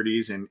their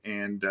charities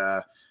and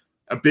a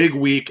big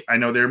week. I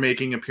know they're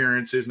making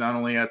appearances not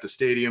only at the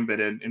stadium, but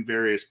in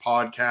various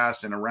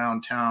podcasts and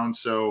around town.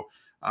 So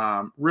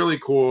really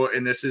cool.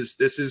 And this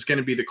is going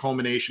to be the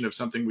culmination of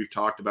something we've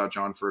talked about,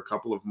 John, for a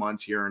couple of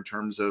months here in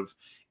terms of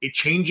a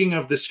changing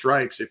of the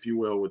stripes, if you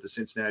will, with the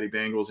Cincinnati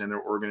Bengals and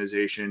their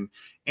organization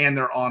and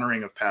their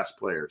honoring of past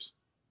players.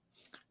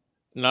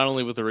 Not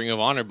only with the Ring of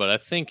Honor, but I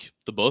think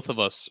the both of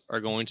us are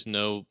going to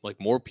know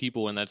more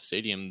people in that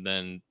stadium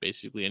than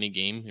basically any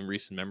game in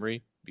recent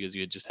memory, because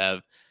you just have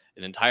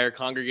an entire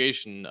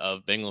congregation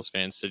of Bengals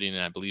fans sitting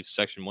in, I believe,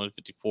 section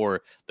 154,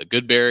 the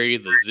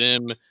Goodberry, the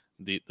Zim,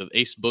 the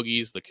Ace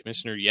Boogies, the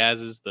Commissioner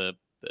Yaz's, the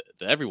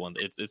everyone.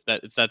 It's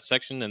that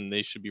section, and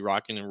they should be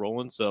rocking and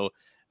rolling. So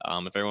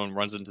if everyone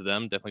runs into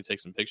them, definitely take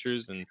some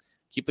pictures and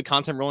keep the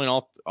content rolling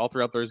all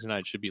throughout Thursday night.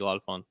 It should be a lot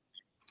of fun.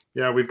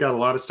 Yeah, we've got a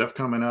lot of stuff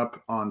coming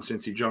up on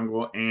Cincy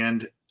Jungle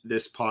and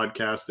this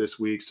podcast this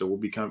week, so we'll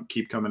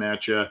keep coming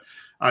at you.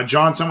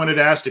 John, someone had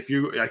asked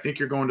I think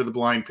you're going to the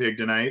Blind Pig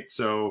tonight,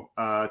 so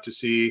to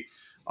see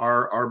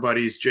our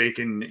buddies Jake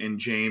and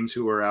James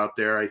who are out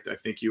there, I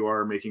think you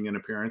are making an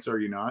appearance, are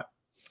you not?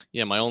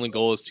 Yeah, my only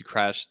goal is to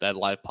crash that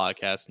live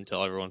podcast and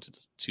tell everyone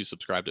to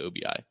subscribe to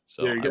OBI.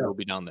 So I will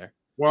be down there.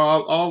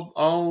 Well,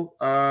 I'll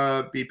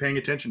be paying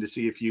attention to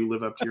see if you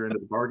live up to your end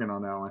of the bargain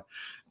on that one.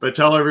 But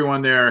tell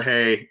everyone there,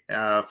 hey,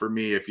 for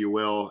me, if you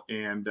will.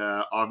 And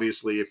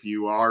obviously, if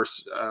you are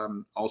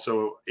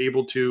also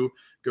able to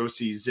go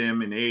see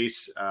Zim and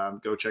Ace,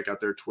 go check out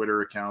their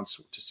Twitter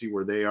accounts to see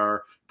where they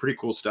are. Pretty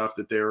cool stuff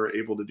that they were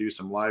able to do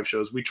some live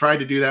shows. We tried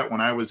to do that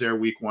when I was there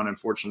week one.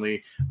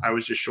 Unfortunately, I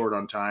was just short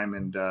on time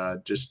and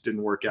just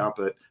didn't work out.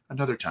 But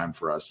another time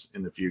for us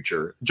in the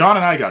future. John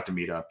and I got to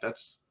meet up.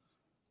 That's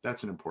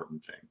an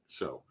important thing.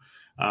 So,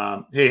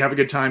 hey, have a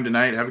good time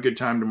tonight. Have a good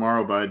time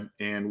tomorrow, bud.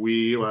 And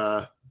we,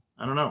 I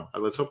don't know.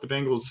 Let's hope the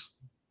Bengals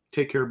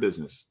take care of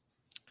business.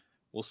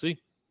 We'll see.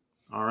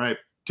 All right.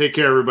 Take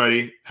care,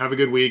 everybody. Have a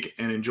good week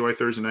and enjoy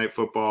Thursday night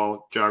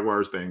football.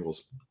 Jaguars,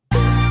 Bengals.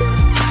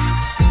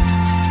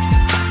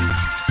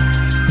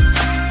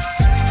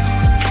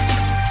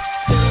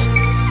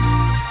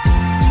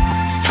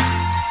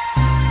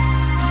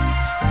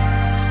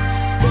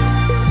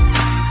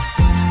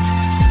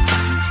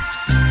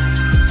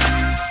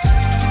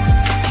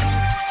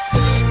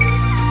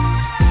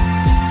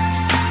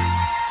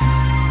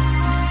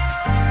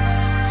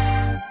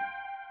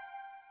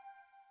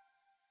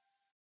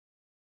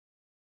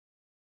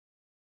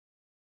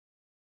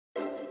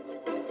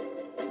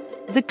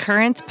 The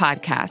Current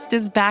podcast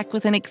is back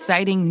with an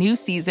exciting new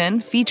season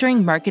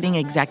featuring marketing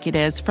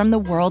executives from the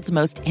world's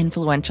most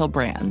influential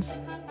brands.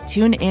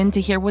 Tune in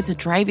to hear what's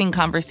driving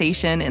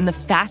conversation in the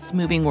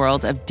fast-moving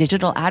world of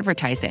digital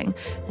advertising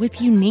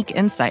with unique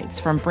insights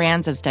from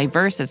brands as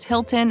diverse as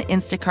Hilton,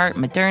 Instacart,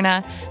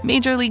 Moderna,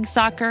 Major League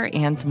Soccer,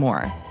 and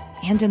more.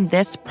 And in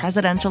this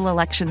presidential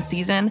election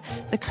season,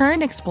 The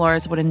Current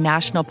explores what a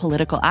national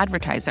political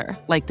advertiser,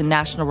 like the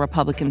National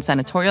Republican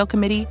Senatorial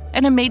Committee,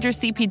 and a major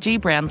CPG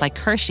brand like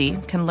Hershey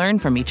can learn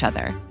from each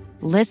other.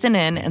 Listen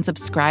in and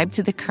subscribe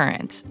to The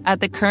Current at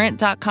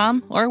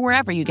thecurrent.com or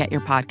wherever you get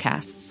your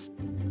podcasts.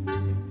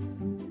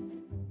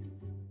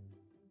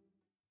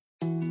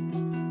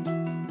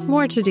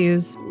 More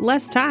to-dos,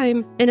 less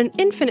time, and an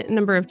infinite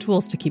number of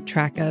tools to keep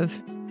track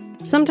of.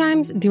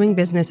 Sometimes doing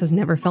business has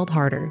never felt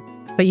harder.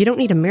 But you don't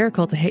need a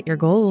miracle to hit your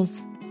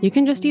goals. You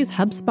can just use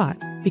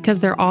HubSpot, because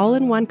their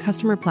all-in-one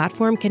customer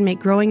platform can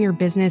make growing your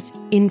business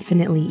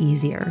infinitely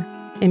easier.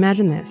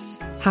 Imagine this: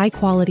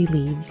 high-quality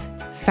leads,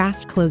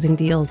 fast closing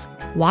deals,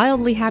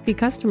 wildly happy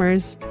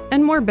customers,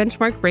 and more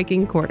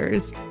benchmark-breaking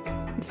quarters.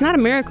 It's not a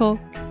miracle,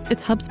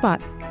 it's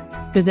HubSpot.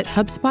 Visit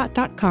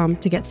HubSpot.com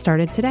to get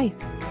started today.